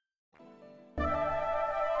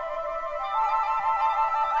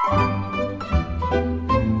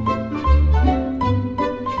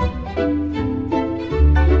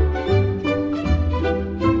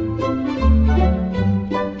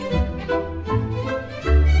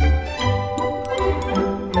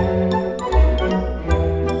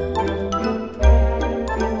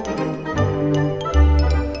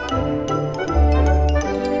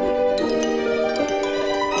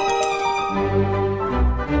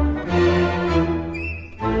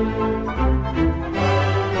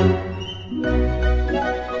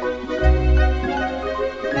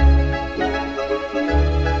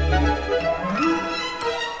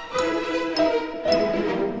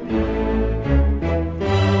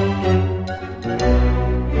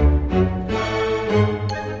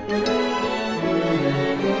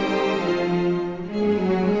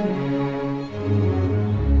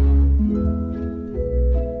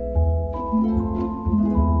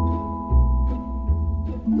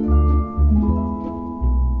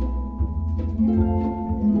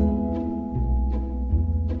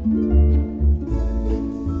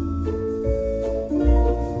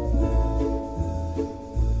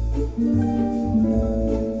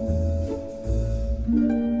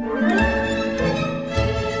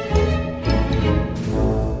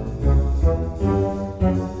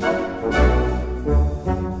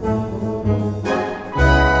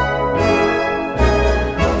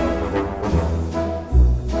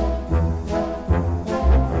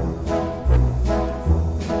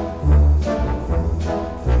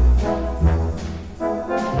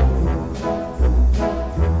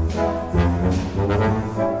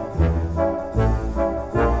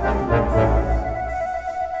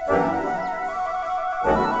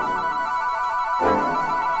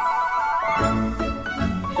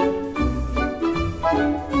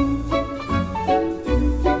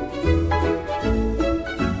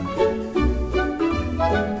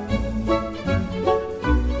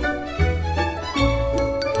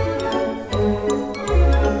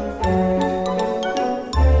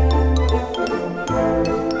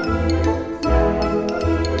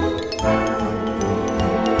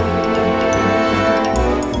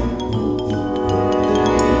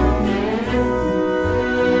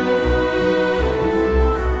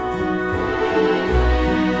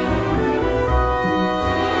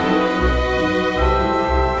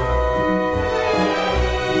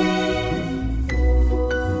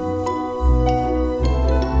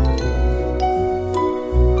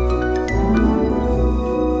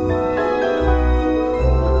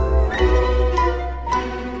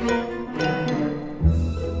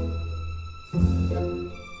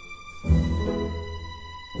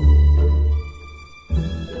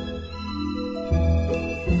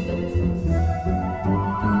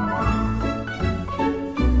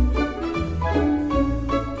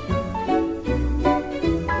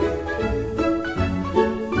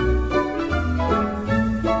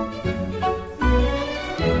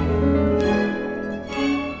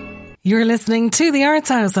 You're listening to The Arts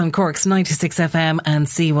House on Cork's 96 FM and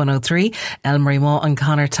C103. Elmarie Maw and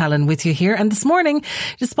Conor Tallon with you here. And this morning,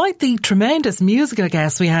 despite the tremendous musical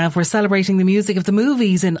guests we have, we're celebrating the music of the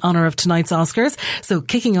movies in honour of tonight's Oscars. So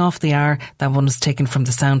kicking off the hour, that one was taken from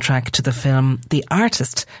the soundtrack to the film The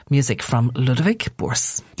Artist, music from Ludovic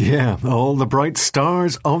Bourse. Yeah, all the bright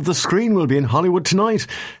stars of the screen will be in Hollywood tonight,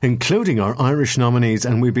 including our Irish nominees,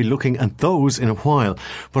 and we'll be looking at those in a while.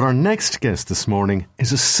 But our next guest this morning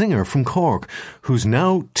is a singer from Cork who's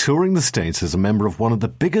now touring the States as a member of one of the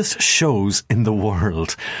biggest shows in the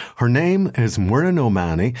world. Her name is Muireann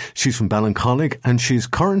O'Mahony. She's from Ballincollig and she's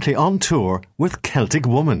currently on tour with Celtic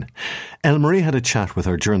Woman. Elmarie had a chat with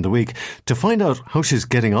her during the week to find out how she's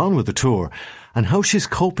getting on with the tour and how she's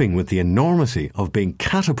coping with the enormity of being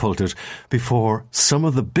catapulted before some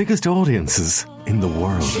of the biggest audiences in the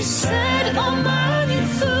world. She said, "Oh man, you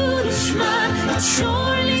foolish man, that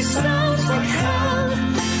surely sounds like hell.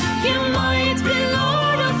 You might be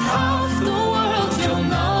lord of half the world, you're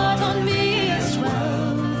not on me as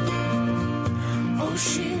well." Oh,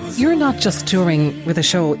 she was. You're not just touring with a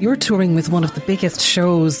show, you're touring with one of the biggest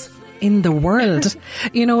shows in the world.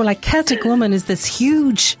 You know, like Celtic Woman is this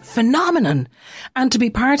huge phenomenon. And to be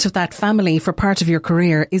part of that family for part of your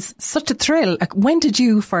career is such a thrill. Like, when did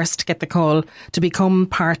you first get the call to become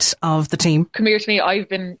part of the team? Come here to me, I've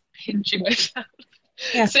been pinching myself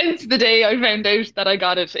since the day I found out that I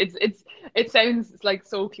got it. It sounds like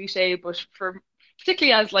so cliche, but for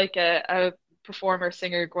particularly as like a performer,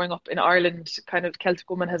 singer growing up in Ireland, kind of Celtic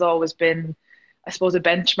Woman has always been, I suppose, a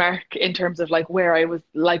benchmark in terms of like where I was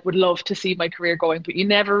like would love to see my career going, but you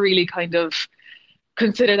never really kind of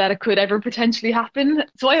consider that it could ever potentially happen.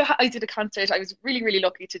 So I did a concert. I was really, really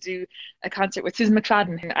lucky to do a concert with Susan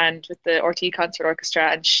McFadden and with the RT Concert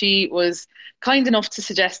Orchestra, and she was kind enough to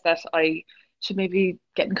suggest that I should maybe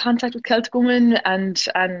get in contact with Celtic Woman, and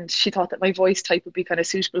she thought that my voice type would be kind of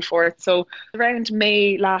suitable for it. So around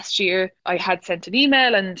May last year, I had sent an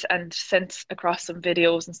email and sent across some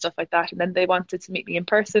videos and stuff like that, and then they wanted to meet me in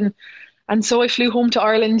person. And so I flew home to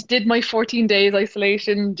Ireland, did my 14 days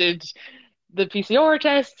isolation, did the PCR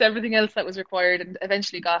tests, everything else that was required, and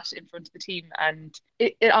eventually got in front of the team. And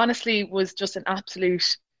it honestly was just an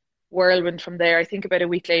absolute whirlwind from there. I think about a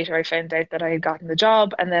week later I found out that I had gotten the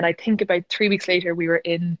job, and then I think about 3 weeks later we were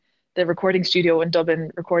in the recording studio in Dublin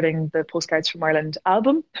recording the Postcards from Ireland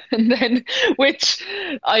album, and then which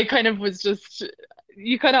I kind of was just,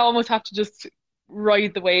 you kind of almost have to just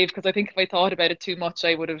ride the wave, because I think if I thought about it too much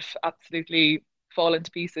I would have absolutely fallen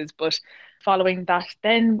to pieces. But following that,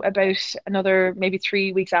 then about another maybe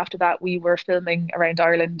 3 weeks after that, we were filming around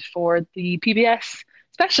Ireland for the PBS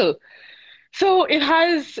special. So it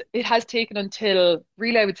has taken until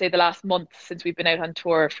really, I would say, the last month since we've been out on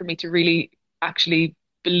tour for me to really actually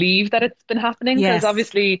believe that it's been happening. Because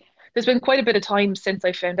obviously there's been quite a bit of time since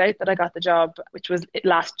I found out that I got the job, which was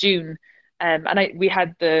last June. And we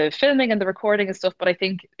had the filming and the recording and stuff, but I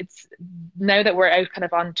think it's now that we're out kind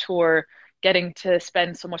of on tour, getting to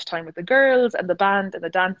spend so much time with the girls and the band and the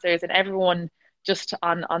dancers and everyone just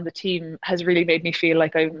on the team has really made me feel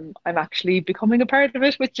like I'm actually becoming a part of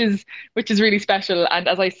it, which is really special. And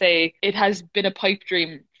as I say, it has been a pipe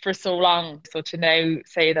dream for so long. So to now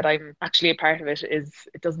say that I'm actually a part of it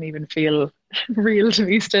it doesn't even feel real to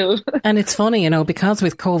me still. And it's funny, you know, because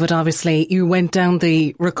with COVID, obviously you went down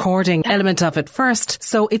the recording element of it first.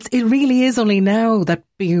 So it really is only now that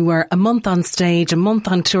you were a month on stage, a month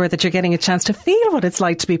on tour, that you're getting a chance to feel what it's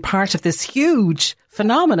like to be part of this huge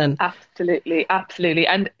phenomenon. Absolutely.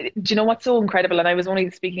 And do you know what's so incredible? And I was only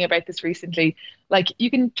speaking about this recently. Like, you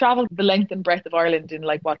can travel the length and breadth of Ireland in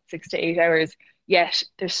 6 to 8 hours. Yet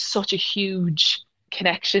there's such a huge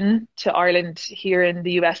connection to Ireland here in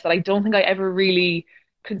the US that I don't think I ever really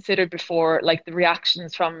considered before, like the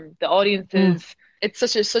reactions from the audiences. It's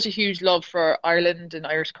such a huge love for Ireland and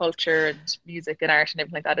Irish culture and music and art and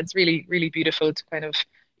everything like that. It's really, really beautiful to kind of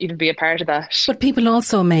even be a part of that. But people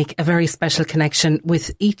also make a very special connection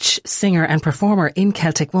with each singer and performer in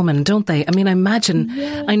Celtic Woman, don't they? I mean, I imagine,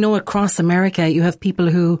 I know across America you have people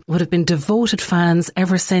who would have been devoted fans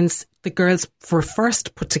ever since the girls were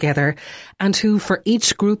first put together, and who for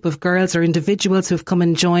each group of girls or individuals who've come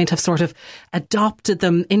and joined have sort of adopted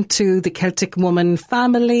them into the Celtic Woman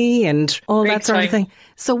family and all that sort of thing.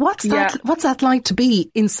 So what's that like to be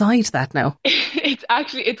inside that now?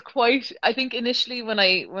 It's quite, I think initially when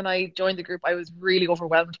I joined the group I was really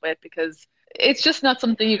overwhelmed by it, because it's just not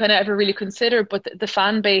something you kind of ever really consider. But the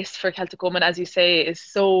fan base for Celtic Woman, as you say, is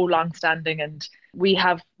so long-standing, and we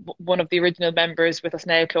have one of the original members with us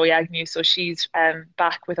now, Chloe Agnew, so she's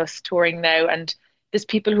back with us touring now, and there's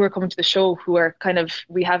people who are coming to the show who are kind of,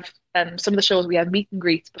 we have some of the shows we have meet and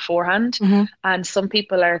greets beforehand, and some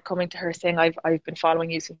people are coming to her saying, I've been following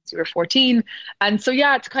you since you were 14. And so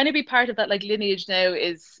to kind of be part of that like lineage now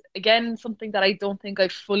is again something that I don't think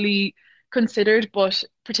I've fully considered, but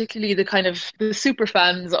particularly the super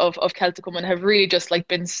fans of Celtic Woman have really just like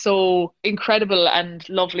been so incredible and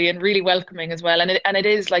lovely and really welcoming as well. And it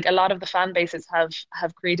is like a lot of the fan bases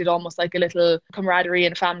have created almost like a little camaraderie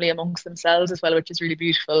and family amongst themselves as well, which is really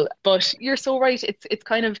beautiful. But you're so right. It's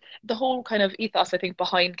kind of the whole kind of ethos I think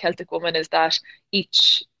behind Celtic Woman is that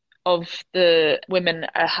each of the women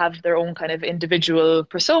have their own kind of individual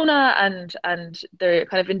persona and their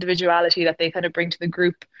kind of individuality that they kind of bring to the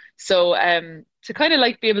group. So to kind of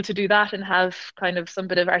like be able to do that and have kind of some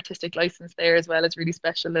bit of artistic license there as well is really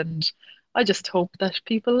special. And I just hope that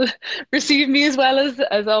people receive me as well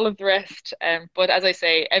as all of the rest. But as I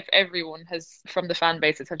say, everyone from the fan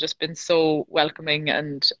bases have just been so welcoming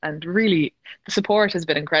and really the support has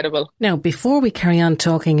been incredible. Now, before we carry on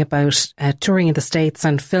talking about touring in the States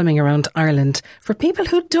and filming around Ireland, for people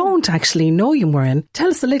who don't actually know you, Muireann, tell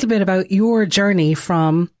us a little bit about your journey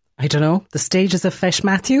from, I don't know, the stages of Feis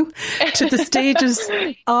Matthew to the stages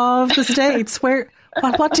of the States.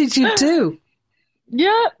 What did you do?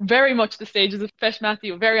 Yeah, very much the stages of Feis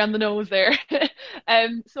Matthew, very on the nose there.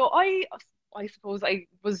 So I suppose I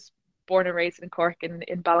was born and raised in Cork in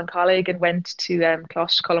Ballincollig and went to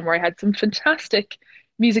Coláiste Cullen, where I had some fantastic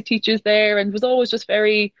music teachers there and was always just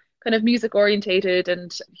very kind of music orientated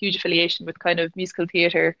and huge affiliation with kind of musical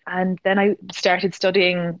theatre. And then I started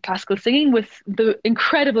studying classical singing with the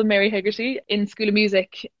incredible Mary Hegarty in School of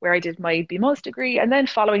Music, where I did my BMus degree. And then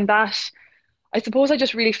following that, I suppose I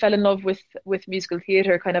just really fell in love with musical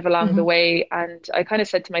theatre kind of along the way. And I kind of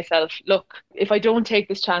said to myself, look, if I don't take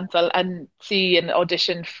this chance and see an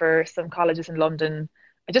audition for some colleges in London,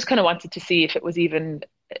 I just kind of wanted to see if it was even,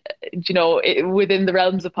 within the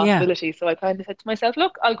realms of possibility. Yeah. So I kind of said to myself,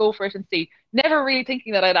 look, I'll go for it and see. Never really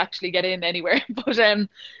thinking that I'd actually get in anywhere. But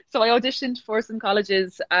so I auditioned for some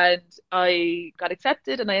colleges and I got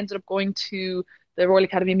accepted, and I ended up going to the Royal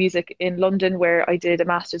Academy of Music in London, where I did a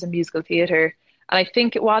master's in musical theatre. And I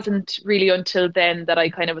think it wasn't really until then that I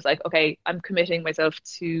kind of was like, okay, I'm committing myself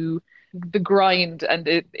to the grind, and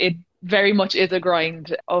it very much is a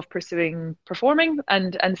grind of pursuing performing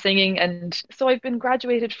and singing. And so I've been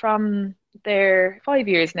graduated from there 5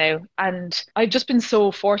 years now, and I've just been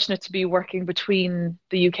so fortunate to be working between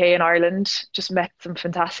the UK and Ireland. Just met some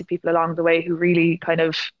fantastic people along the way who really kind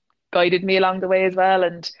of guided me along the way as well,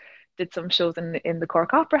 and did some shows in the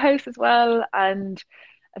Cork Opera House as well. And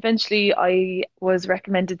eventually I was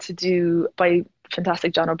recommended to do by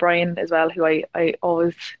fantastic John O'Brien as well, who I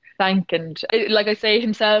always thank. And like I say,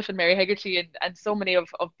 himself and Mary Hegarty and so many of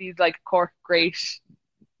these like Cork great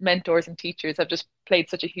mentors and teachers have just played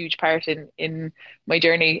such a huge part in my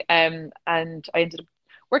journey. And I ended up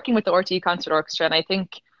working with the RTE Concert Orchestra. And I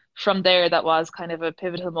think from there, that was kind of a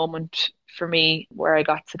pivotal moment for me, where I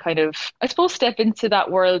got to kind of, I suppose, step into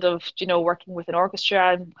that world of, working with an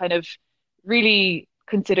orchestra and kind of really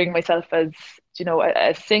considering myself as,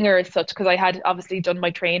 a singer as such, because I had obviously done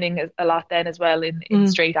my training a lot then as well in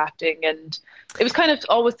straight acting. And it was kind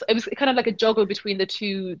of like a juggle between the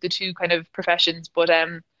two kind of professions. But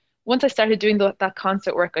once I started doing that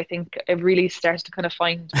concert work, I think I really started to kind of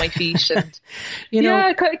find my feet. And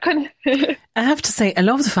I have to say, I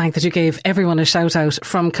love the fact that you gave everyone a shout out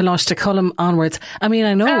from Coláiste Cullen onwards. I mean,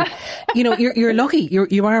 I know, you're lucky.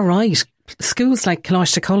 You are right. Schools like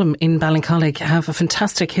Coláiste Cullen in Ballincollig have a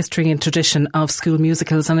fantastic history and tradition of school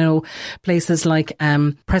musicals. And I know places like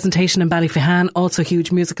Presentation in Ballyphehane, also a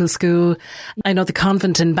huge musical school. I know the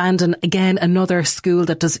Convent in Bandon, again, another school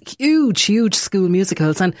that does huge school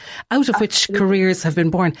musicals, and out of which careers have been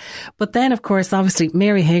born. But then, of course, obviously,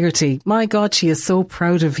 Mary Hegarty, my God, she is so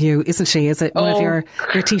proud of you, isn't she? Is it one of your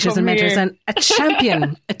teachers and mentors, and a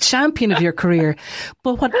champion of your career.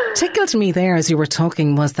 But what tickled me there as you were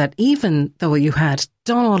talking was that even though you had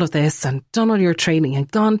done all of this and done all your training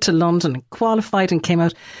and gone to London and qualified and came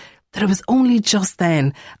out, that it was only just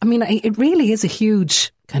then. I mean, it really is a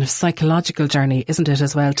huge kind of psychological journey, isn't it,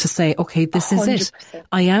 as well, to say, okay, this is 100%. It.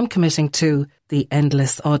 I am committing to the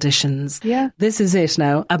endless auditions. Yeah. This is it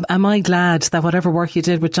now. Am I glad that whatever work you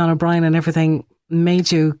did with John O'Brien and everything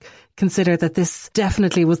made you consider that this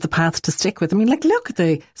definitely was the path to stick with? I mean, like, look at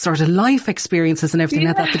the sort of life experiences and everything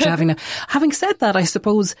like that you're having now. Having said that, I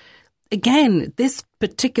suppose, again, this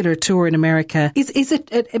particular tour in America, is it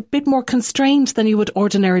a bit more constrained than you would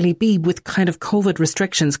ordinarily be with kind of COVID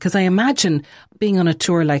restrictions? Because I imagine being on a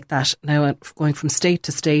tour like that now, going from state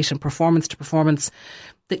to state and performance to performance,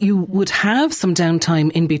 that you would have some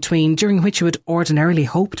downtime in between during which you would ordinarily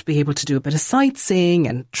hope to be able to do a bit of sightseeing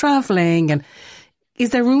and travelling. And is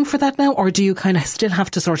there room for that now, or do you kind of still have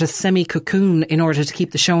to sort of semi-cocoon in order to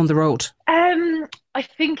keep the show on the road? I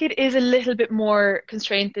think it is a little bit more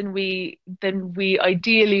constrained than we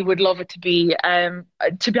ideally would love it to be.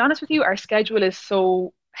 To be honest with you, our schedule is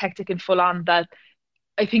so hectic and full on that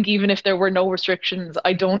I think even if there were no restrictions,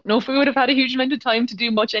 I don't know if we would have had a huge amount of time to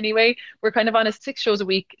do much anyway. We're kind of on a 6 shows a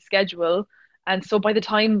week schedule. And so by the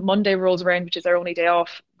time Monday rolls around, which is our only day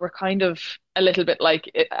off, we're kind of a little bit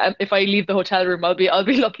like, if I leave the hotel room, I'll be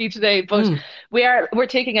lucky today. But we're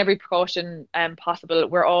taking every precaution possible.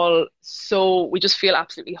 We just feel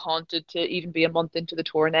absolutely haunted to even be a month into the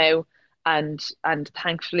tour now. And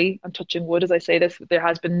thankfully, I'm touching wood as I say this, there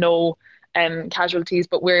has been no casualties,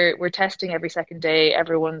 but we're testing every second day.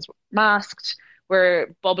 Everyone's masked.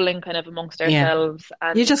 We're bubbling kind of amongst ourselves.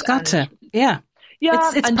 And you just got to. Yeah,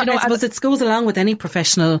 I suppose it goes along with any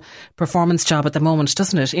professional performance job at the moment,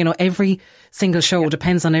 doesn't it? You know, every single show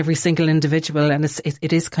depends on every single individual, and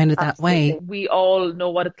it is kind of that way. We all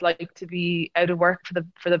know what it's like to be out of work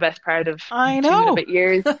for the best part of 2 and a bit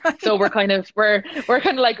years. So we're kind of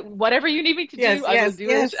like, whatever you need me to do, I will do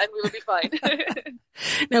it, and we will be fine.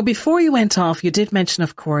 Now, before you went off, you did mention,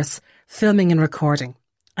 of course, filming and recording.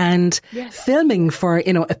 And filming for, a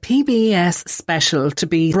PBS special to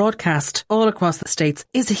be broadcast all across the States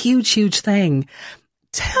is a huge, huge thing.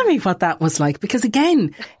 Tell me what that was like, because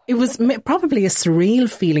again, it was probably a surreal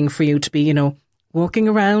feeling for you to be, walking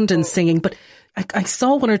around and singing. But I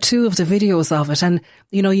saw one or two of the videos of it, and,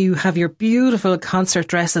 you have your beautiful concert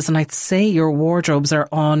dresses, and I'd say your wardrobes are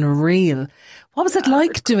unreal. What was it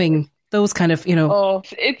like doing those kind of, Oh,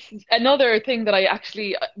 it's another thing that I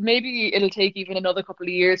actually, maybe it'll take even another couple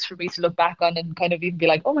of years for me to look back on and kind of even be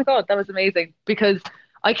like, oh my God, that was amazing. Because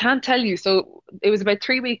I can't tell you. So it was about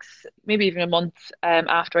 3 weeks, maybe even a month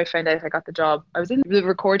after I found out I got the job. I was in the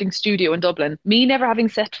recording studio in Dublin. Me never having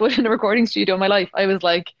set foot in a recording studio in my life, I was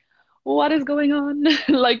like, what is going on?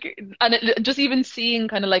 Just even seeing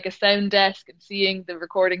kind of like a sound desk and seeing the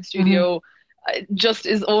recording studio just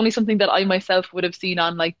is only something that I myself would have seen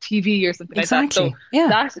on like TV or something like that. So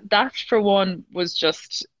that for one was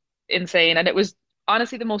just insane. And it was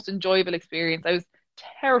honestly the most enjoyable experience. I was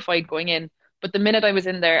terrified going in, but the minute I was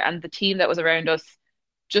in there and the team that was around us,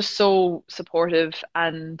 just so supportive,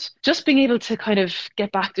 and just being able to kind of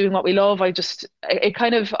get back doing what we love. I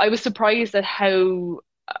was surprised at how,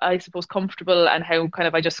 I suppose, comfortable and how kind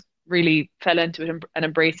of I just really fell into it and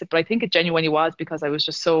embraced it. But I think it genuinely was because I was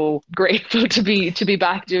just so grateful to be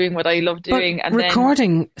back doing what I love doing. But and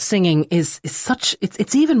recording singing is such,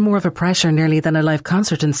 it's even more of a pressure nearly than a live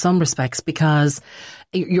concert in some respects, because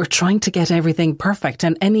you're trying to get everything perfect,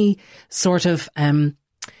 and any sort of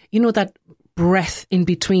that breath in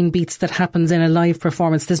between beats that happens in a live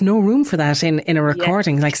performance, there's no room for that in a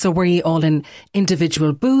recording. Like, so were you all in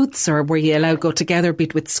individual booths, or were you allowed to go together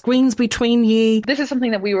with screens between ye? This is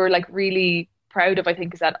something that we were like really proud of, I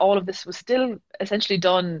think, is that all of this was still essentially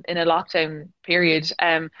done in a lockdown period.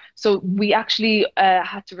 So we actually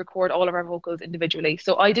had to record all of our vocals individually.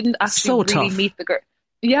 So I didn't actually really meet the girl.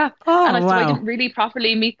 Yeah. Oh, and wow. I didn't really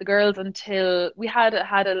properly meet the girls until we had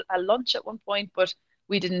a lunch at one point, but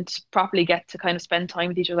we didn't properly get to kind of spend time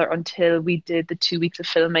with each other until we did the 2 weeks of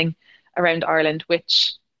filming around Ireland,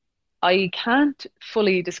 which I can't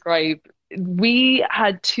fully describe. We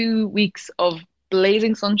had 2 weeks of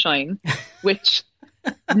blazing sunshine, which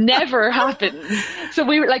never happened. So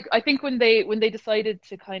we were like, I think when they decided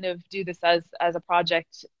to kind of do this as a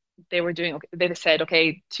project, they just said,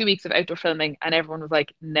 okay, 2 weeks of outdoor filming, and everyone was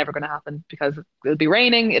like, never going to happen because it'll be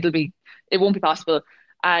raining, it won't be possible.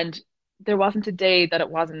 And there wasn't a day that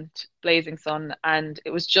it wasn't blazing sun, and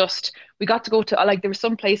it was just, we got to go to, like, there were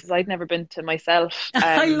some places I'd never been to myself.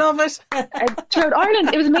 I love it. Throughout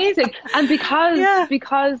Ireland, it was amazing. And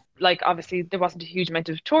because like, obviously there wasn't a huge amount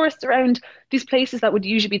of tourists around, these places that would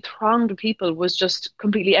usually be thronged with people was just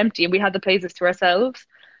completely empty, and we had the places to ourselves.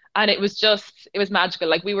 And it was magical.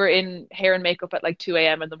 Like, we were in hair and makeup at like 2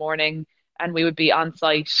 a.m. in the morning, and we would be on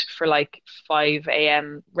site for like 5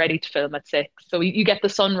 a.m. ready to film at 6. So you get the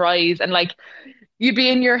sunrise, and like, you'd be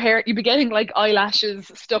in your hair, you'd be getting like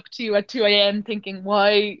eyelashes stuck to you at 2 a.m. thinking,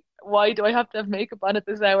 why do I have to have makeup on at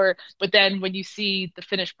this hour? But then when you see the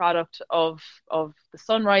finished product of the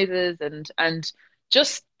sunrises and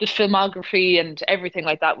just the filmography and everything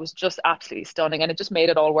like that was just absolutely stunning, and it just made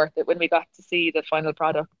it all worth it when we got to see the final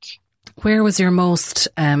product. Where was your most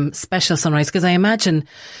special sunrise? Because I imagine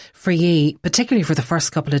for you, particularly for the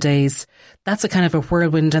first couple of days, that's a kind of a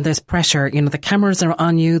whirlwind and there's pressure. You know, the cameras are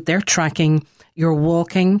on you, they're tracking, you're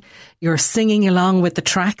walking, you're singing along with the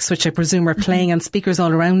tracks, which I presume are playing on speakers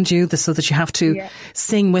all around you, so that you have to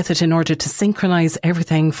sing with it in order to synchronize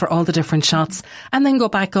everything for all the different shots, and then go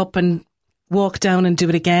back up and walk down and do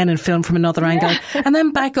it again and film from another angle, and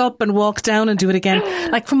then back up and walk down and do it again.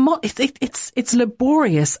 Like it's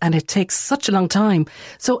laborious and it takes such a long time.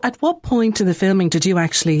 So at what point in the filming did you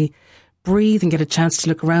actually breathe and get a chance to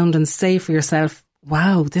look around and say for yourself,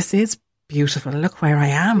 wow, this is beautiful. Look where I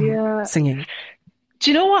am singing.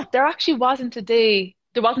 Do you know what? There actually wasn't a day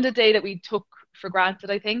that we took for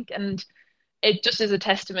granted, I think. And it just is a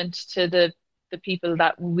testament to the people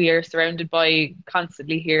that we are surrounded by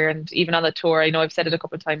constantly here. And even on the tour, I know I've said it a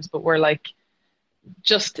couple of times, but we're like,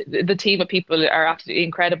 just the team of people are absolutely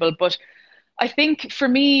incredible. But I think for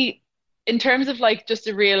me, in terms of like just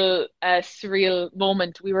a real surreal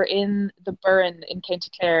moment, we were in the Burren in County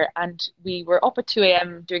Clare and we were up at 2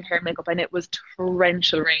 a.m. doing hair and makeup, and it was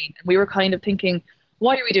torrential rain. And we were kind of thinking,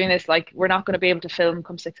 why are we doing this? Like, we're not going to be able to film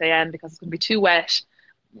come 6 a.m. because it's going to be too wet.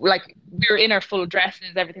 Like, we were in our full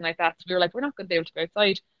dresses, everything like that. So we were like, we're not going to be able to go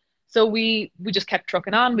outside. So we just kept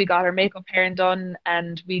trucking on. We got our makeup, hair and done,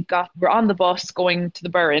 and we're on the bus going to the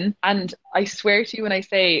Burren. And I swear to you when I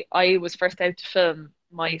say I was first out to film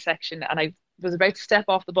my section, and I was about to step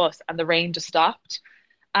off the bus and the rain just stopped,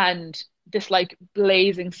 and this like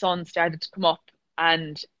blazing sun started to come up.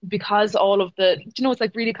 And because all of the, you know, it's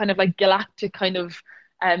like really kind of like galactic kind of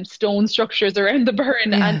stone structures around the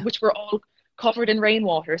Burren, and which were all covered in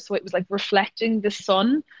rainwater, so it was like reflecting the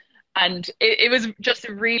sun. And it was just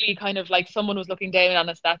really kind of like someone was looking down on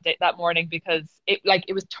us that morning, because it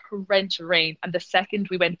was torrential rain, and the second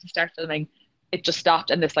we went to start filming, it just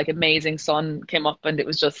stopped and this like amazing sun came up, and it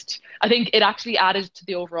was just, I think it actually added to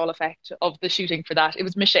the overall effect of the shooting for that. It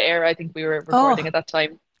was Misha Era, I think we were recording at that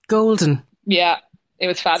time. Golden. Yeah, it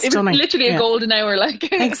was fab. Stunning. It was literally a golden hour,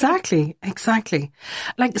 like. Exactly.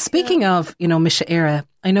 Like, speaking of, you know, Misha Era,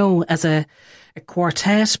 I know as a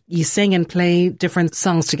quartet, you sing and play different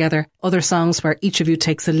songs together, other songs where each of you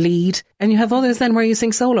takes a lead, and you have others then where you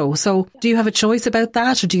sing solo. So do you have a choice about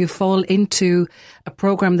that, or do you fall into a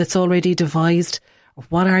programme that's already devised?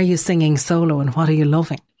 What are you singing solo and what are you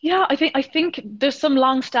loving? Yeah, I think there's some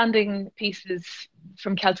long-standing pieces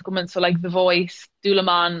from Celtic Woman, so like The Voice,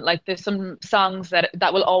 Dulaman, like there's some songs that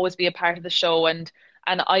will always be a part of the show, and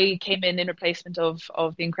I came in replacement of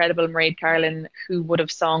the incredible Mairead Carlin, who would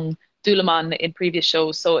have sung Dulaman in previous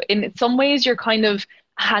shows. So in some ways you're kind of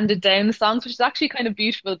handed down the songs, which is actually kind of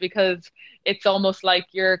beautiful, because it's almost like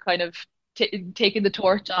you're kind of taking the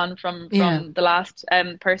torch on from the last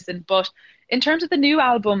person. But in terms of the new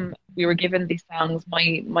album, we were given these songs,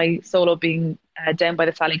 my solo being Down by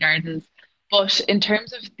the Sally Gardens. But in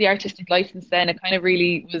terms of the artistic license, then it kind of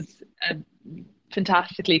really was a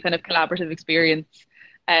fantastically kind of collaborative experience,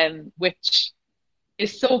 which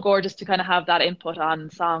is so gorgeous to kind of have that input on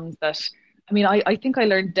songs that, I mean, I think I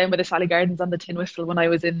learned Down by the Sally Gardens on the tin whistle when I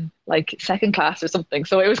was in like second class or something.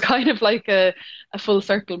 So it was kind of like a full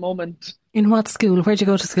circle moment. In what school? Where'd you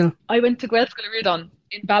go to school? I went to Gael School of Riordan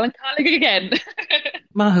in Ballincollig again.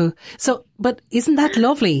 Mahu. So, but isn't that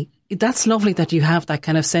lovely? That's lovely that you have that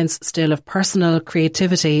kind of sense still of personal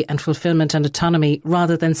creativity and fulfillment and autonomy,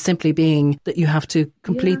 rather than simply being that you have to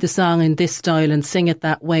complete the song in this style and sing it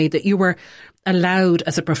that way, that you were allowed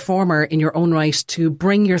as a performer in your own right to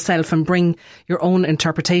bring yourself and bring your own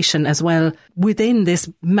interpretation as well within this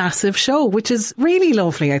massive show, which is really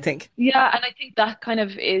lovely, I think. Yeah, and I think that kind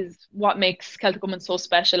of is what makes Celtic Woman so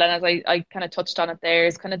special. And as I kind of touched on it there,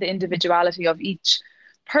 is kind of the individuality of each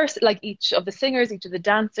person, like each of the singers, each of the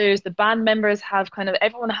dancers, the band members have kind of,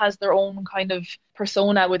 everyone has their own kind of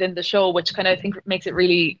persona within the show, which kind of I think makes it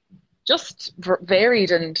really just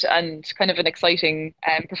varied and kind of an exciting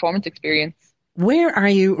performance experience. Where are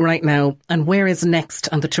you right now, and where is next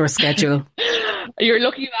on the tour schedule? You're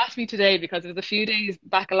lucky you asked me today, because it was a few days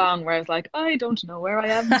back along where I was like, I don't know where I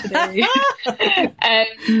am today.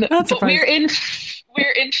 But we're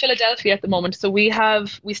in Philadelphia at the moment. So we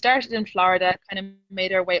started in Florida, kind of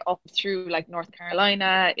made our way up through like North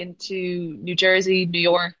Carolina into New Jersey, New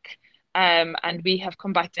York, and we have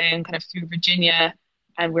come back down kind of through Virginia,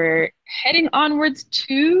 and we're heading onwards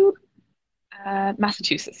to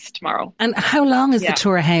Massachusetts tomorrow. And how long is the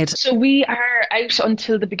tour ahead? So we are out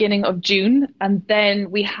until the beginning of June, and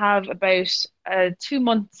then we have about a 2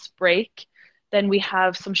 months break. Then we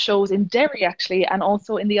have some shows in Derry actually, and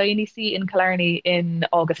also in the INEC in Killarney in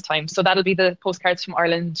August time. So that'll be the Postcards from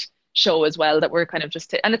Ireland show as well that we're kind of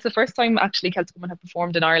just and it's the first time actually Celtic Woman have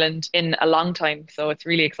performed in Ireland in a long time, so it's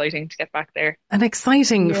really exciting to get back there. And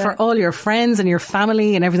exciting for all your friends and your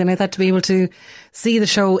family and everything like that to be able to see the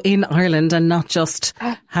show in Ireland and not just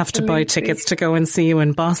have to buy tickets to go and see you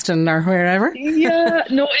in Boston or wherever. Yeah,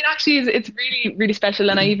 no, it actually is. It's really, really special.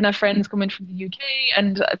 And I even have friends coming from the UK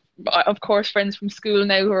and of course friends from school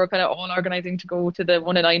now who are kind of all organising to go to the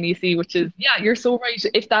one in INEC, which is, you're so right.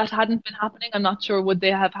 If that hadn't been happening, I'm not sure would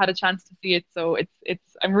they have had a chance to see it. So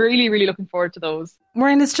I'm really, really looking forward to those.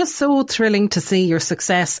 Maureen, it's just so thrilling to see your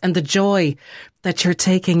success and the joy that you're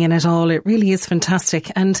taking in it all. It really is fantastic.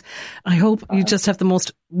 And I hope you just have the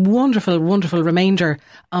most wonderful, wonderful remainder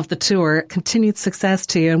of the tour. Continued success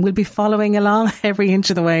to you, and we'll be following along every inch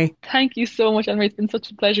of the way. Thank you so much, Anne-Marie. It's been such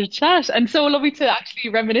a pleasure to chat and so lovely to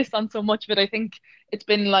actually reminisce on so much of it. I think it's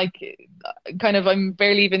been like I'm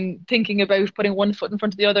barely even thinking about putting one foot in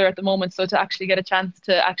front of the other at the moment. So to actually get a chance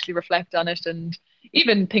to actually reflect on it and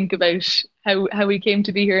even think about how we came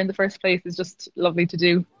to be here in the first place is just lovely to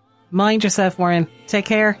do. Mind yourself, Maureen. Take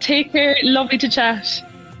care. Take care. Lovely to chat.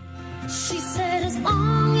 She said, as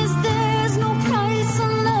long as there's no price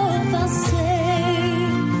on love, I'll stay.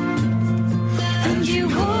 And you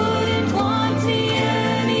wouldn't want me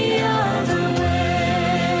any other way.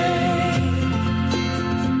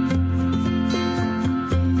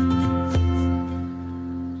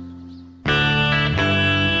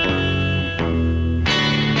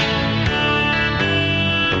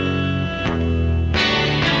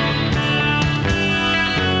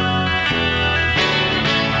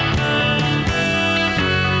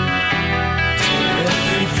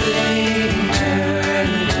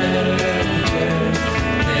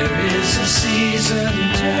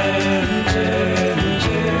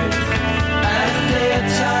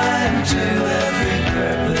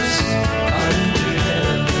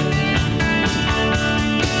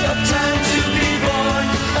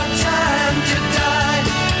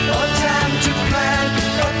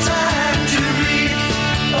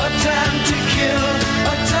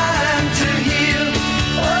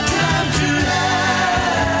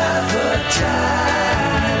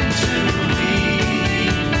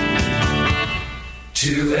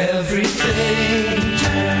 To everything,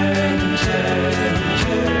 turn, turn,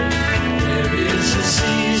 turn. There is a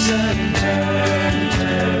season, turn,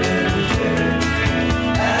 turn, turn.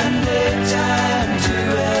 And a time to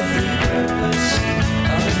every purpose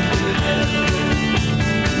under heaven.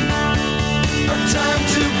 A time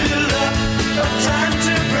to build up, a time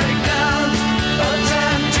to break down, a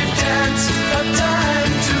time to dance, a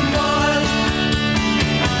time to mourn,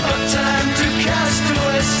 a time to cast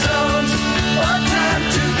away stones, a time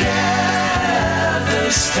to gather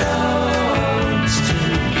stones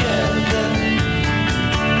together.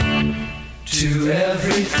 To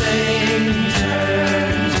everything,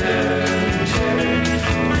 turn, turn, turn.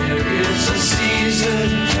 There is a season,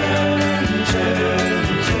 turn, turn,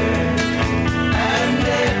 turn. And a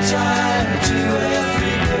time to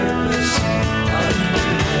every purpose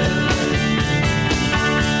under heaven.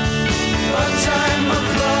 A time of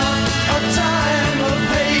love, a time of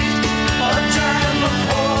hate, a time of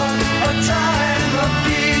war, a time of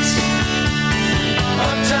peace,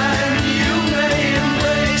 a time you may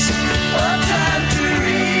embrace, a time to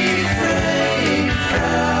refrain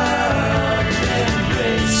from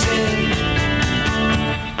embracing.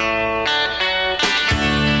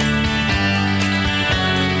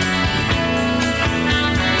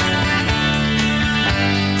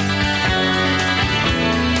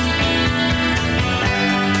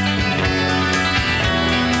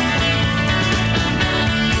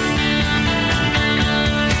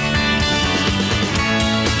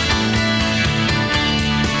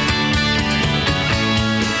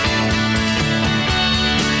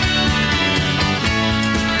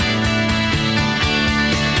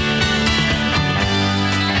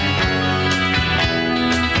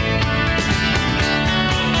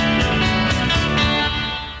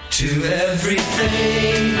 To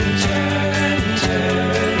everything, turn,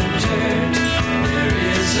 turn, turn. There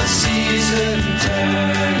is a season,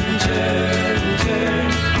 turn, turn,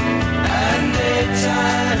 turn. And a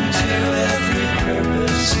time to every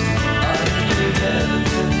purpose under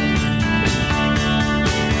heaven.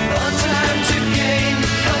 A time to gain,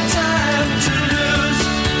 a time to lose,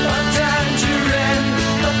 a time to rend,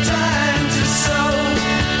 a time to sow,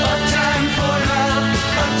 a time for love,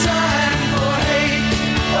 a time for hate,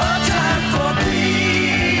 a time for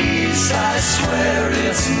peace. I swear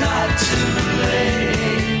it's not too late.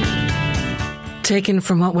 Taken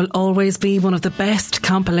from what will always be one of the best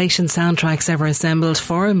compilation soundtracks ever assembled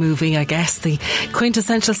for a movie, I guess, the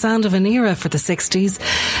quintessential sound of an era for the 60s.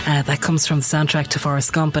 That comes from the soundtrack to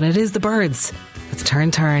Forrest Gump, and it is The Byrds. It's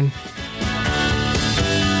Turn Turn.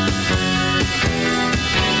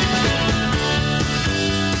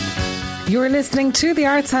 You're listening to The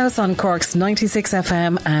Arts House on Cork's 96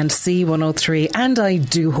 FM and C103, and I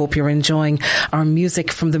do hope you're enjoying our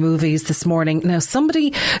music from the movies this morning. Now,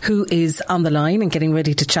 somebody who is on the line and getting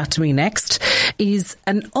ready to chat to me next is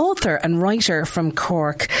an author and writer from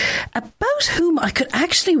Cork, about whom I could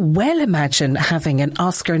actually well imagine having an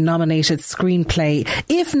Oscar-nominated screenplay,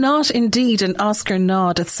 if not indeed an Oscar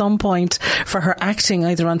nod at some point for her acting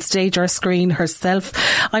either on stage or screen herself.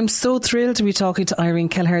 I'm so thrilled to be talking to Irene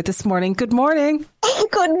Kelleher this morning. Good morning.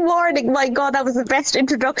 Good morning. My God, that was the best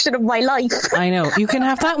introduction of my life. I know. You can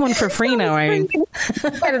have that one for free now, Irene.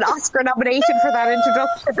 Get an Oscar nomination for that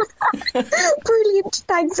introduction. Brilliant.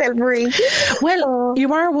 Thanks, Elmarie. Well,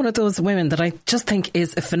 you are one of those women that I just think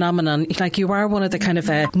is a phenomenon. Like, you are one of the kind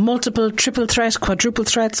of multiple, triple threat, quadruple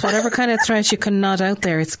threats, whatever kind of threat you can nod out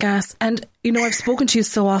there. It's gas. And, you know, I've spoken to you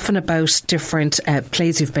so often about different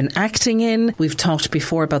plays you've been acting in. We've talked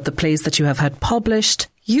before about the plays that you have had published.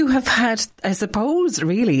 You have had, I suppose,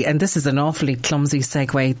 really, and this is an awfully clumsy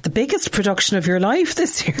segue, the biggest production of your life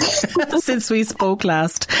this year since we spoke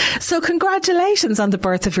last. So congratulations on the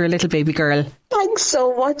birth of your little baby girl. Thanks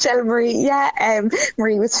so much, Elmarie. Yeah,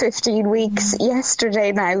 Marie was 15 weeks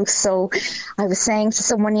yesterday now. So I was saying to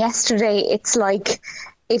someone yesterday, it's like...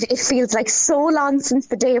 It feels like so long since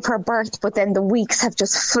the day of her birth, but then the weeks have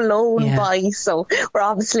just flown by. So we're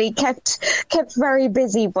obviously kept very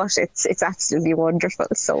busy, but it's absolutely wonderful.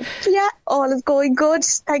 So yeah, all is going good.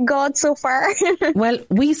 Thank God so far. Well,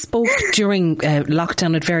 we spoke during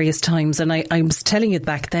lockdown at various times, and I was telling you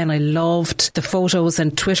back then I loved the photos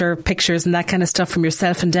and Twitter pictures and that kind of stuff from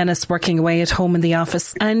yourself and Dennis working away at home in the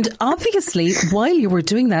office. And obviously, while you were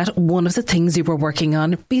doing that, one of the things you were working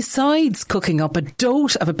on, besides cooking up a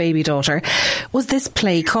dote of a baby daughter, was this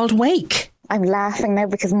play called Wake. I'm laughing now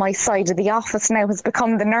because my side of the office now has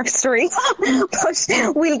become the nursery, but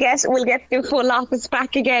we'll get the full office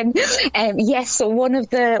back again. Yes, so one of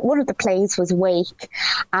the plays was Wake,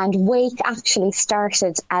 and Wake actually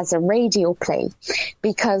started as a radio play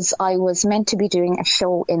because I was meant to be doing a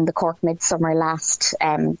show in the Cork Midsummer last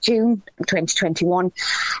June 2021,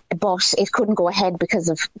 but it couldn't go ahead because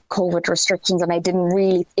of COVID restrictions, and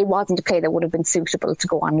it wasn't a play that would have been suitable to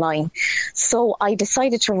go online. So I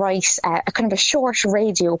decided to write a kind of a short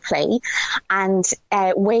radio play, and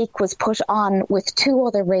Wake was put on with two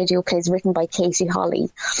other radio plays written by Katie Holly,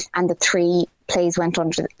 and the three plays went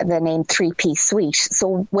under the name Three-Piece Suite.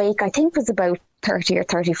 So Wake, I think, was about 30 or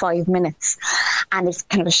 35 minutes, and it's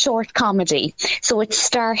kind of a short comedy. So it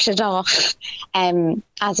started off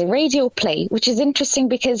as a radio play, which is interesting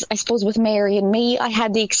because I suppose with Mary and Me, I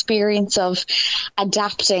had the experience of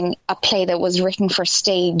adapting a play that was written for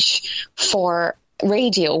stage for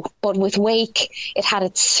radio, but with Wake it had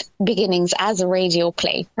its beginnings as a radio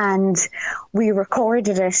play, and we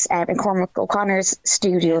recorded it in Cormac O'Connor's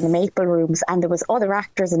studio in the Maple Rooms, and there was other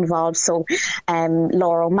actors involved. So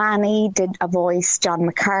Laura O'Mahony did a voice, John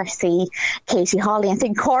McCarthy, Katie Holly, I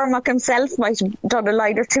think Cormac himself might have done a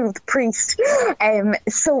line or two of the priest.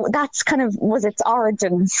 So that's kind of was its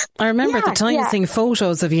origins. I remember at the time seeing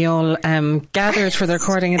photos of you all gathered for the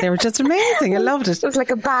recording, and they were just amazing. I loved it. It was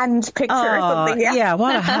like a band picture or something. Yeah,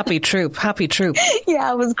 what a happy troop.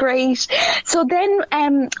 Yeah, it was great. So then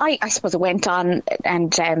I suppose it went on in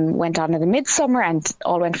the Midsummer, and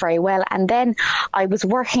all went very well. And then I was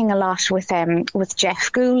working a lot with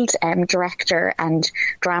Jeff Gould, director and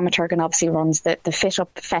dramaturg, and obviously runs the Fit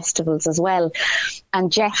Up festivals as well.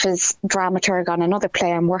 And Jeff is dramaturg on another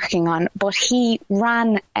play I'm working on, but he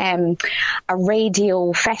ran a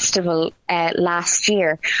radio festival last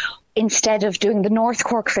year instead of doing the North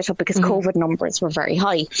Cork Fit Up because COVID numbers were very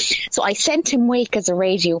high. So I sent him Wake as a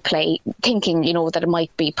radio play, thinking, that it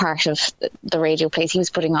might be part of the radio plays he was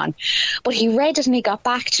putting on. But he read it and he got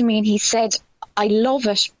back to me and he said, I love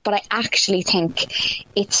it, but I actually think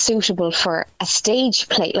it's suitable for a stage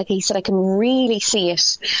play. Like he said, I can really see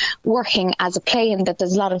it working as a play, and that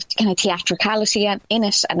there's a lot of kind of theatricality in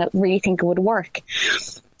it, and I really think it would work.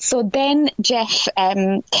 So then Jeff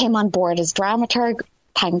came on board as dramaturg.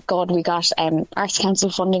 Thank God we got Arts Council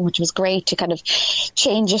funding, which was great to kind of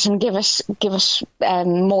change it and give it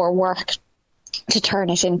more work to turn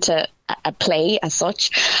it into a play as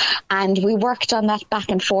such. And we worked on that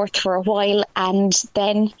back and forth for a while, and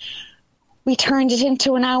then we turned it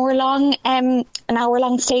into an hour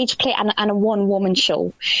long stage play and a one-woman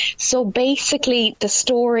show. So basically the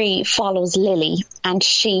story follows Lily, and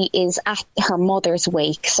she is at her mother's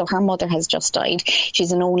wake. So her mother has just died.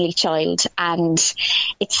 She's an only child, and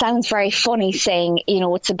it sounds very funny saying, you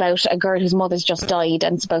know, it's about a girl whose mother's just died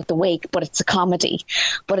and it's about the wake, but it's a comedy.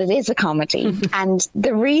 But it is a comedy. And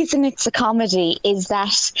the reason it's a comedy is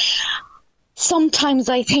that sometimes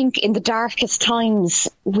I think in the darkest times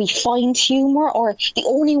we find humour, or the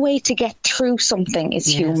only way to get through something is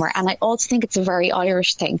humour. And I also think it's a very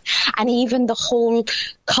Irish thing. And even the whole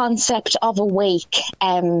concept of a wake,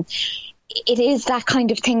 it is that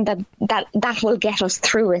kind of thing that will get us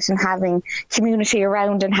through it, and having community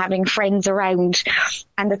around and having friends around,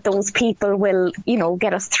 and that those people will, you know,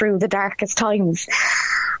 get us through the darkest times.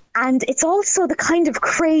 And it's also the kind of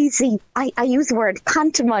crazy, I use the word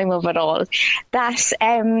pantomime of it all, that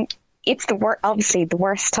it's obviously the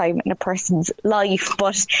worst time in a person's life,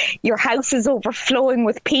 but your house is overflowing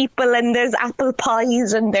with people, and there's apple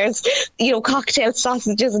pies, and there's, you know, cocktail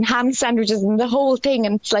sausages and ham sandwiches and the whole thing,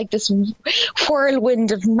 and it's like this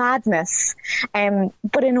whirlwind of madness.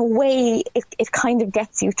 But in a way, it kind of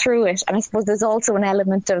gets you through it. And I suppose there's also an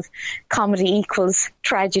element of comedy equals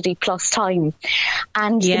tragedy plus time.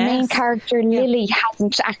 And the main character, Lily,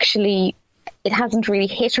 it hasn't really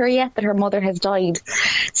hit her yet that her mother has died.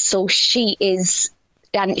 So she is,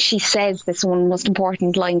 and she says this one most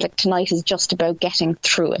important line, like, tonight is just about getting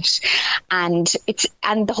through it. And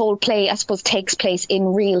the whole play, I suppose, takes place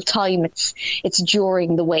in real time. It's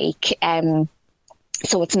during the wake.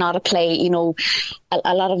 So it's not a play, you know,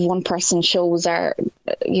 a lot of one-person shows are,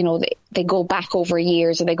 you know, they go back over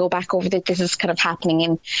years, or they go back over this is kind of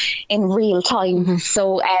happening in real time.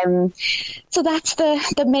 So that's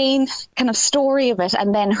the main kind of story of it.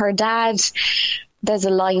 And then her dad, there's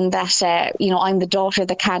a line that, you know, I'm the daughter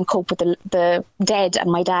that can't cope with the dead,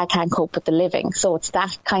 and my dad can't cope with the living. So it's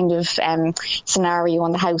that kind of scenario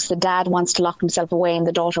in the house. The dad wants to lock himself away, and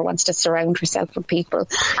the daughter wants to surround herself with people.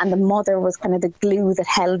 And the mother was kind of the glue that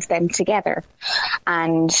held them together.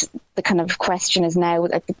 And the kind of question is now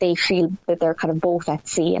that they feel that they're kind of both at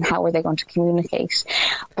sea, and how are they going to communicate?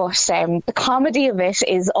 But the comedy of it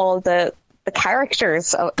is all the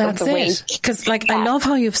characters of the wake. Because, like, I love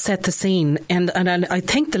how you've set the scene, and I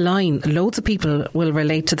think the line, loads of people will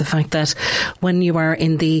relate to the fact that when you are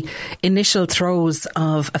in the initial throes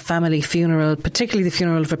of a family funeral, particularly the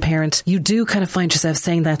funeral of a parent, you do kind of find yourself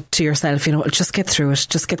saying that to yourself, you know, just get through it.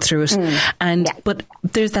 But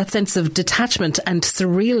there's that sense of detachment and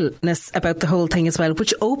surrealness about the whole thing as well,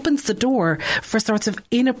 which opens the door for sorts of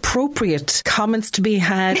inappropriate comments to be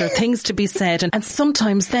had or things to be said. And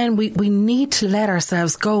sometimes then we need to let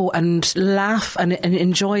ourselves go and laugh and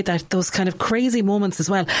enjoy those kind of crazy moments as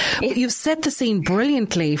well. You've set the scene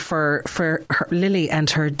brilliantly for Lily and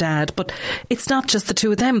her dad, but it's not just the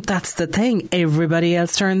two of them. That's the thing. Everybody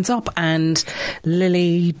else turns up, and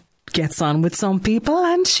Lily gets on with some people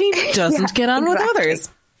and she doesn't get on with others.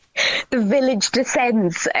 The village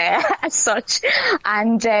descends as such,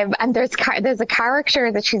 and there's a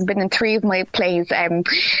character that she's been in 3 of my plays,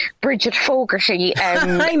 Bridget Fogarty.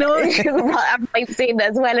 I know, I've seen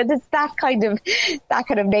as well, and it's that kind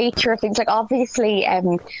of nature of things. Like, obviously, I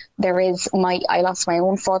lost my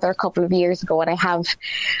own father a couple of years ago, and I have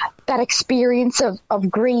that experience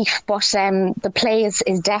of grief. But the play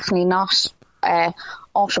is definitely not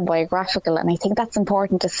autobiographical, and I think that's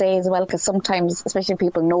important to say as well, because sometimes, especially if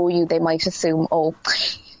people know you, they might assume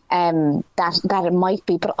that it might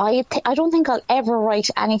be, but I don't think I'll ever write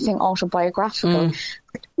anything autobiographical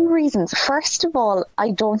for 2 reasons. First of all,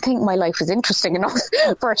 I don't think my life is interesting enough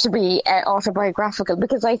for it to be autobiographical,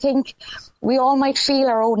 because I think we all might feel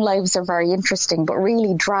our own lives are very interesting, but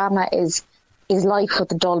really drama is life with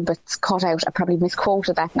the dull bits cut out. I probably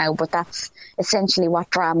misquoted that now, but that's essentially what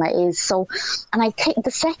drama is. So, and I think the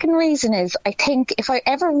second reason is, I think if I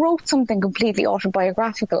ever wrote something completely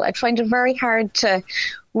autobiographical, I'd find it very hard to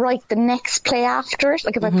write the next play after it.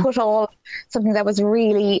 Like, if I put all something that was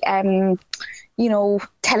really, you know,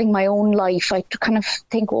 telling my own life, I kind of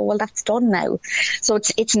think, well, that's done now. So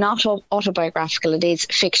it's not autobiographical. It is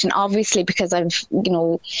fiction, obviously, because I've, you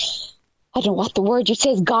know, I don't know what the word you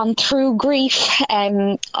say is, gone through grief.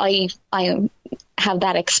 I have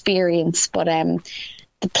that experience, but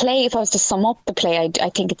the play, if I was to sum up the play, I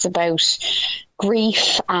think it's about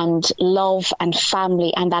grief and love and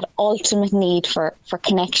family and that ultimate need for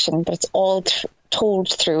connection, but it's all told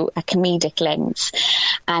through a comedic lens.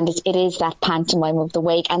 And it is that pantomime of the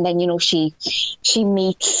wake. And then, you know, she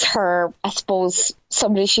meets her, I suppose,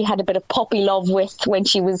 somebody she had a bit of puppy love with when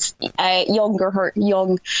she was younger. Her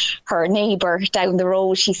neighbour down the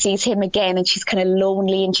road, she sees him again and she's kind of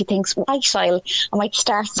lonely and she thinks, right, I might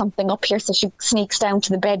start something up here. So she sneaks down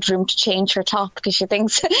to the bedroom to change her top because she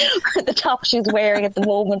thinks the top she's wearing at the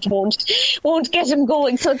moment won't get him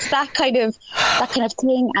going. So it's that kind of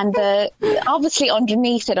thing. And obviously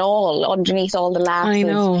underneath all the laughs, I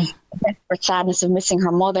know, desperate sadness of missing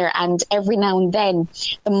her mother, and every now and then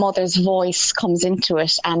the mother's voice comes into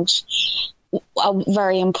it. And a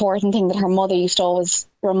very important thing that her mother used to always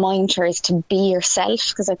remind her is to be yourself,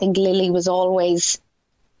 because I think Lily was always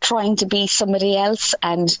trying to be somebody else.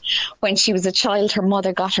 And when she was a child, her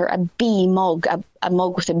mother got her a B mug, a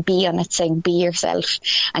mug with a B on it saying be yourself.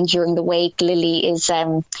 And during the wake, Lily is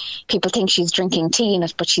people think she's drinking tea in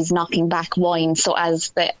it, but she's knocking back wine. So as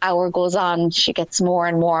the hour goes on, she gets more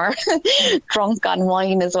and more drunk on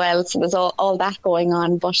wine as well. So there's all that going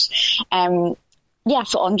on. But so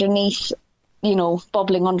underneath,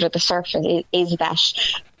 bubbling under the surface is that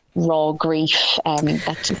raw grief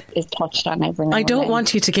that is touched on every now I and don't then.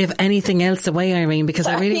 want you to give anything else away, Irene, because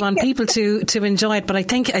I really want people to enjoy it. But I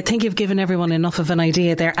think you've given everyone enough of an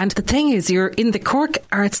idea there. And the thing is, you're in the Cork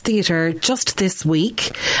Arts Theatre just this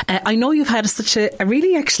week. I know you've had such a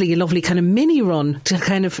really actually a lovely kind of mini run to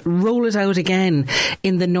kind of roll it out again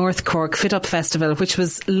in the North Cork Fit Up Festival, which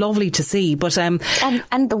was lovely to see. But and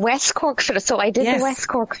the West Cork Fit Up. So I did the West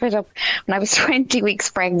Cork Fit Up when I was 20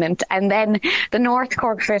 weeks pregnant, and then the North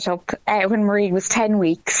Cork Fit Up when Marie was 10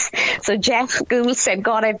 weeks. So Jeff Gould said,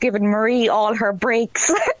 God, I've given Marie all her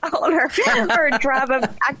breaks, all her drama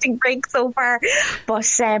acting breaks so far. But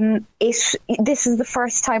this is the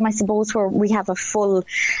first time, I suppose, where we have a full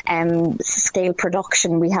scale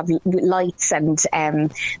production. We have lights and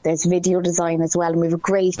there's video design as well. And we have a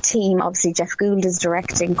great team. Obviously, Jeff Gould is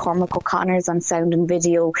directing, Cormac O'Connor's on sound and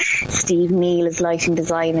video, Steve Neal is lighting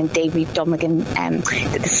design, and David Dummigan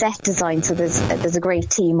the set design. So there's a great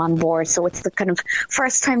team on board. So it's the kind of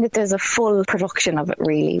first time that there's a full production of it,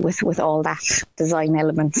 really, with all that design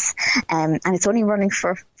elements. And it's only running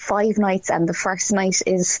for 5 nights, and the first night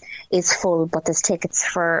is full, but there's tickets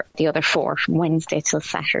for the other 4 from Wednesday till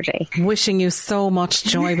Saturday. Wishing you so much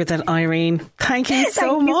joy with it, Irene. Thank you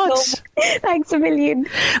so much. Thanks a million.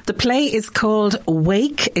 The play is called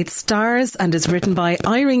Wake. It stars and is written by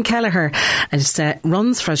Irene Kelleher, and it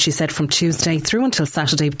runs, as she said, from Tuesday through until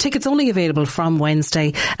Saturday. Tickets only available from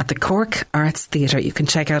Wednesday at the Cork Arts Theatre. You can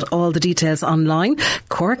check out all the details online,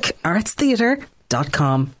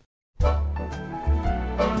 corkartstheatre.com.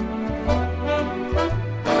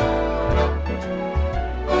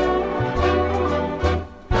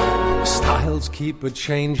 Styles keep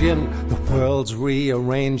a-changing, the world's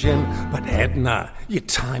rearranging, but Edna, you're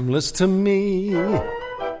timeless to me.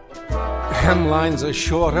 Hemlines are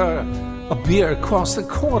shorter, a beer costs a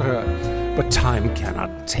quarter, but time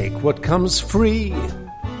cannot take what comes free.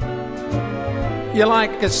 You're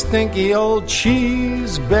like a stinky old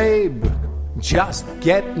cheese, babe, just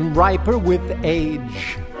getting riper with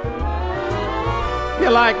age.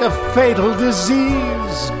 You're like a fatal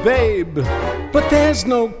disease, babe, but there's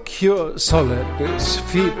no cure, so let this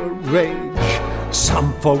fever rage.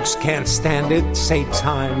 Some folks can't stand it, say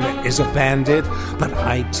time is a bandit, but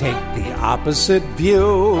I take the opposite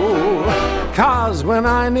view. 'Cause when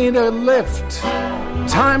I need a lift,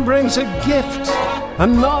 time brings a gift,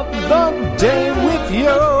 another day with you.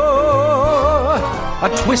 A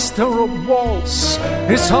twist or a waltz,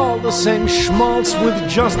 it's all the same schmaltz with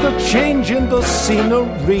just a change in the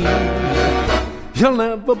scenery. You'll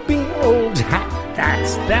never be old hat,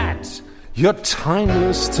 that's that. You're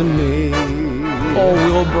timeless to me. Oh,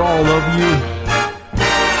 Wilbur, all of you.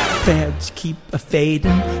 Feds keep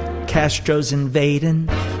a-fading, Castro's invading,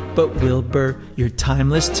 but Wilbur, you're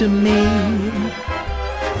timeless to me.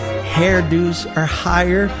 Hairdos are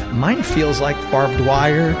higher, mine feels like barbed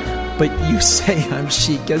wire, but you say I'm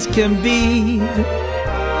chic as can be.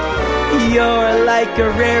 You're like a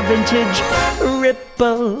rare vintage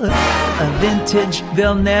ripple, a vintage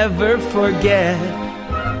they'll never forget.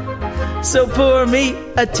 So pour me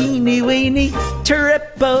a teeny weeny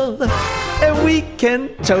triple, and we can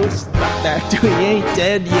toast that we ain't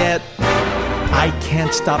dead yet. I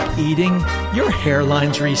can't stop eating, your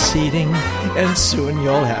hairline's receding, and soon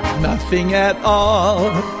you'll have nothing at all.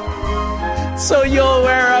 So you'll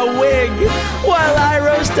wear a wig while I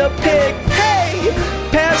roast a pig. Hey,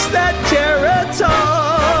 pass that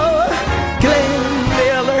Geritol. Glenn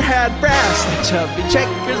Miller had brass, the chubby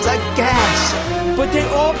checkers a gas, but they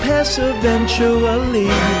all pass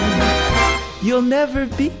eventually. You'll never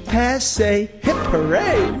be passé, hip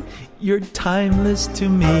hooray, you're timeless to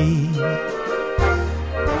me.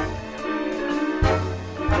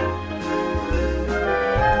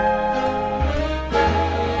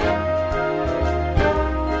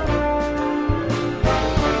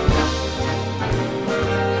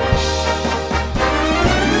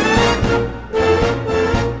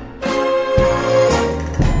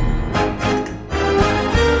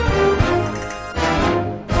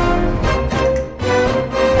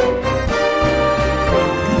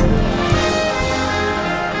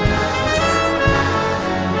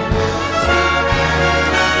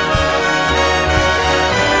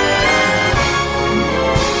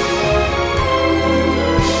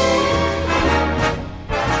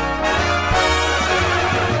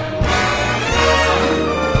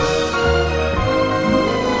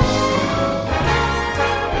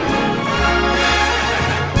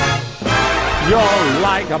 You're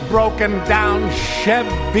like a broken down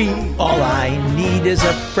Chevy. All I need is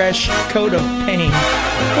a fresh coat of paint.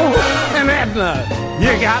 Oh, and Edna,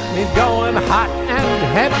 you got me going hot and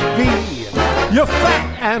heavy. You're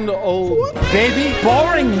fat and old, baby,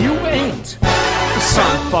 boring you ain't.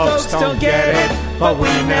 Some folks don't get it, but we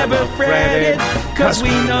never fret it, 'cause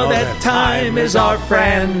we know that time is our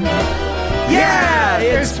friend. Yeah,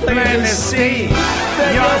 it's plain to see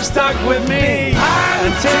that you're stuck with me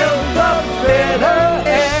until the bitter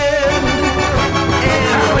end.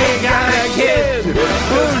 And we got a kid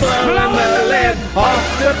who's blowing the lid off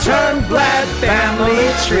the Turnblad family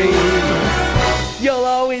tree. You'll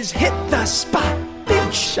always hit the spot,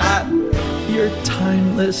 big shot. You're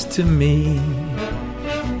timeless to me.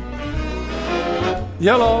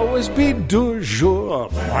 You'll always be du jour,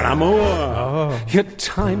 mon amour. You're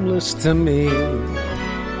timeless to me.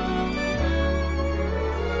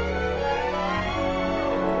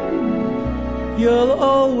 You'll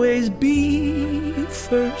always be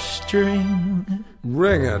first string.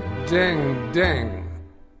 Ring a ding ding.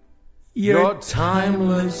 You're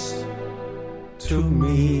timeless to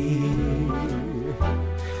me.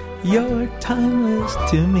 You're timeless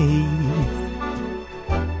to me.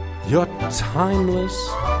 You're timeless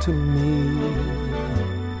to me.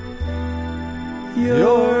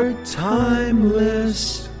 You're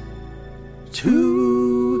timeless to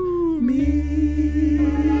me.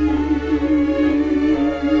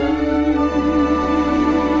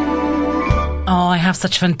 Oh, I have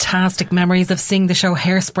such fantastic memories of seeing the show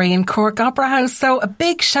Hairspray in Cork Opera House. So a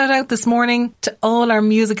big shout out this morning to all our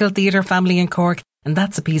musical theatre family in Cork. And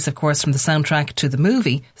that's a piece, of course, from the soundtrack to the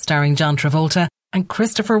movie starring John Travolta and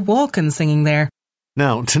Christopher Walken singing there.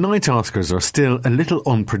 Now, tonight's Oscars are still a little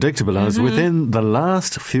unpredictable as within the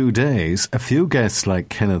last few days, a few guests like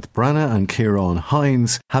Kenneth Branagh and Ciarán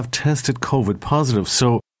Hinds have tested COVID positive.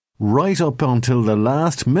 So right up until the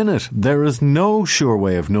last minute, there is no sure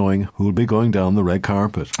way of knowing who'll be going down the red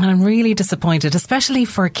carpet. And I'm really disappointed, especially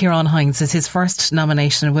for Ciarán Hinds. It's his first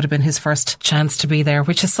nomination. It would have been his first chance to be there,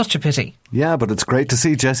 which is such a pity. Yeah, but it's great to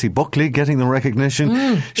see Jessie Buckley getting the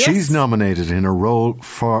recognition. She's nominated in a role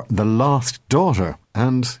for The Lost Daughter.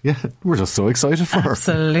 And yeah, we're just so excited for her.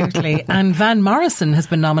 Absolutely. And Van Morrison has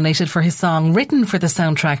been nominated for his song written for the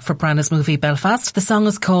soundtrack for Branagh's movie Belfast. The song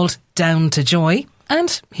is called Down to Joy.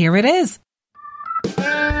 And here it is.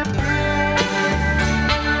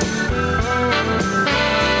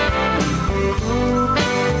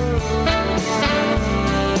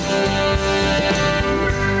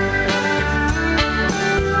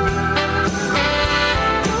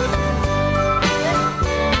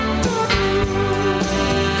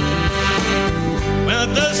 Well,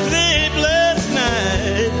 the sleepless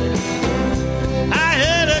night, I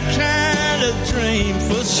had a kind of dream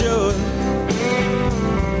for sure.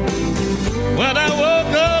 When I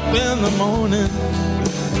woke up in the morning,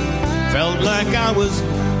 felt like I was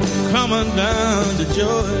coming down to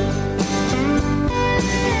joy.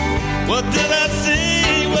 What did I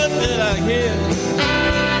see? What did I hear?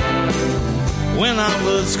 When I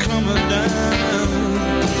was coming down,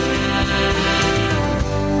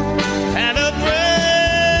 had a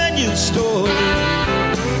brand new story,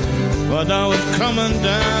 but I was coming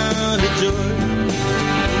down to joy.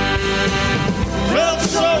 Felt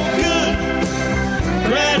so good,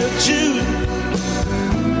 gratitude,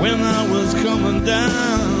 when I was coming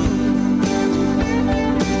down.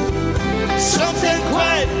 Something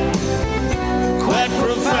quite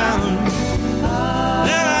profound.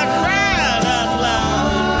 Then I cried out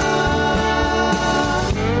loud.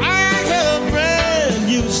 I had a brand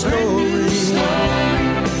new story.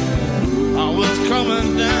 I was coming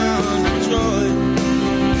down to joy.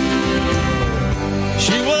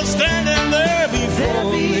 She was standing there before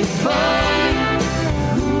me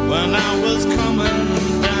when I was coming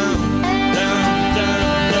down, down,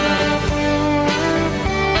 down, down.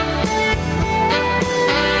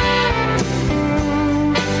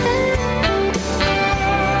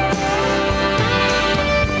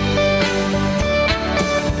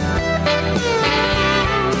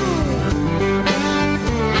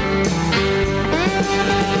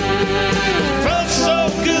 Felt so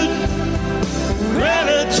good,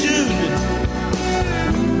 gratitude,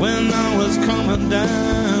 when I was coming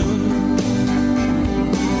down.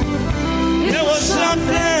 There was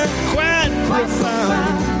something quite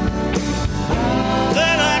profound.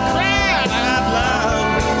 Then I cried out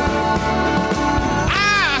loud. I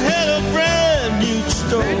had a brand new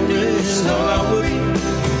story, so I was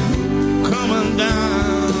coming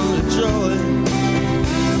down to joy.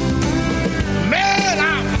 Man, I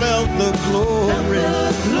felt the glory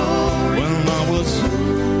when I was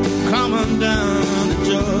coming down to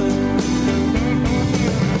joy.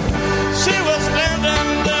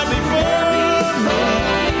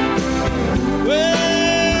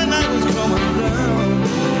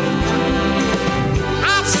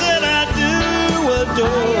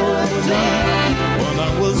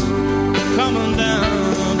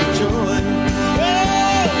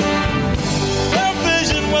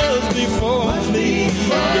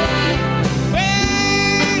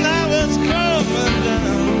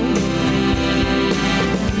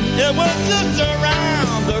 just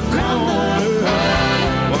around the corner.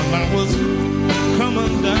 When I was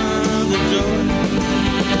coming down the Jordan.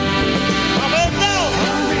 Coming down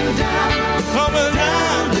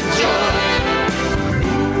the Jordan.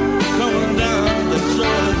 Coming down the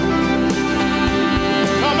Jordan.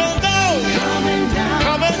 Coming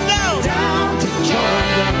down to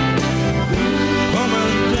Jordan.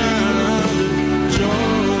 Coming down to Jordan.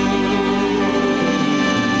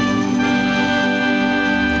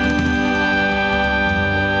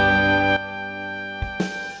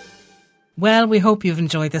 Well, we hope you've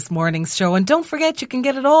enjoyed this morning's show. And don't forget, you can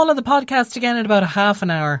get it all on the podcast again in about a half an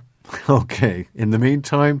hour. Okay. In the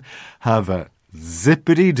meantime, have a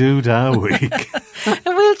zippity-doo-dah week.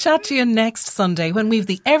 And we'll chat to you next Sunday when we've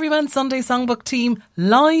the Everyman Sunday Songbook team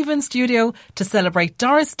live in studio to celebrate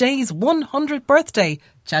Doris Day's 100th birthday.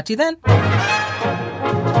 Chat to you then.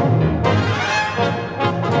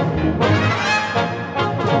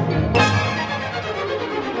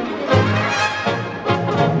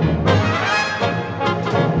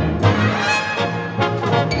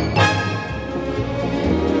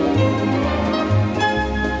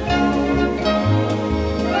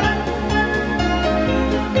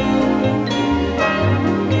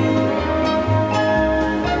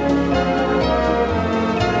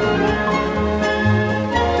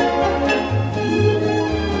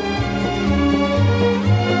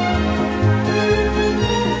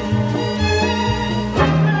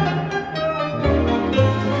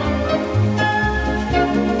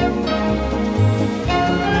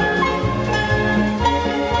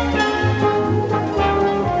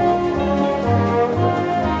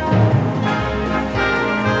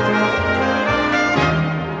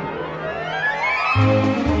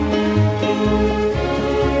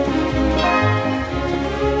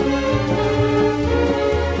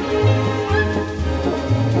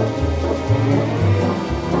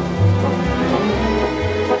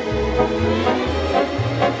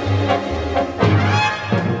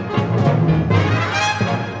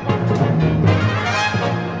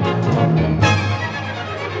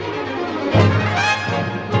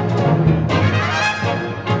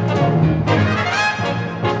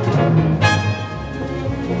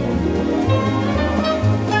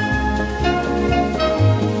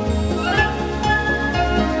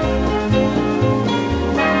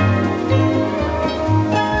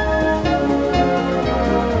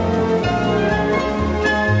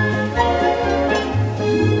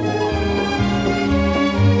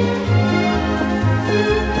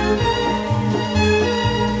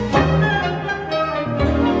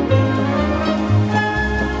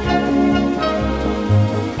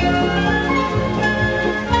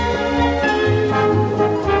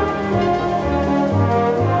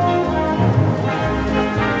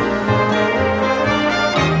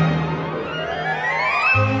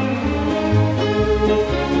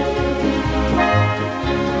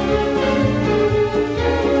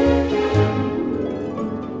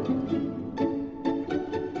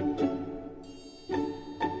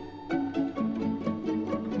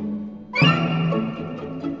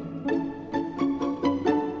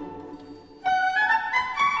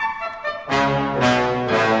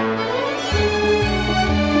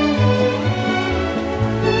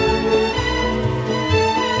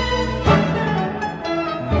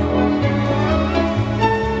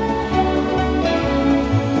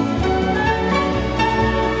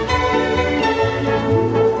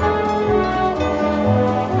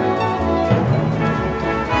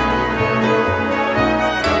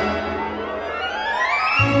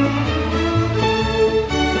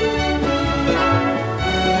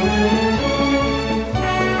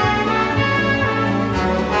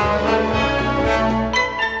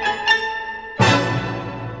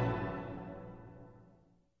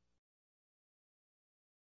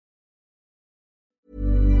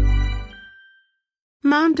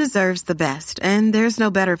 Mom deserves the best, and there's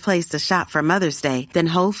no better place to shop for Mother's Day than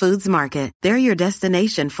Whole Foods Market. They're your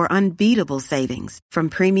destination for unbeatable savings, from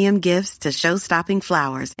premium gifts to show-stopping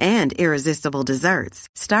flowers and irresistible desserts.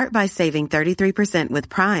 Start by saving 33% with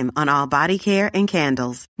Prime on all body care and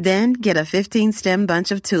candles. Then get a 15-stem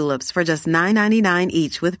bunch of tulips for just $9.99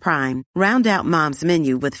 each with Prime. Round out Mom's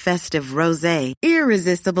menu with festive rosé,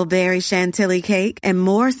 irresistible berry chantilly cake, and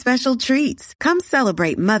more special treats. Come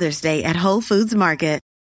celebrate Mother's Day at Whole Foods Market.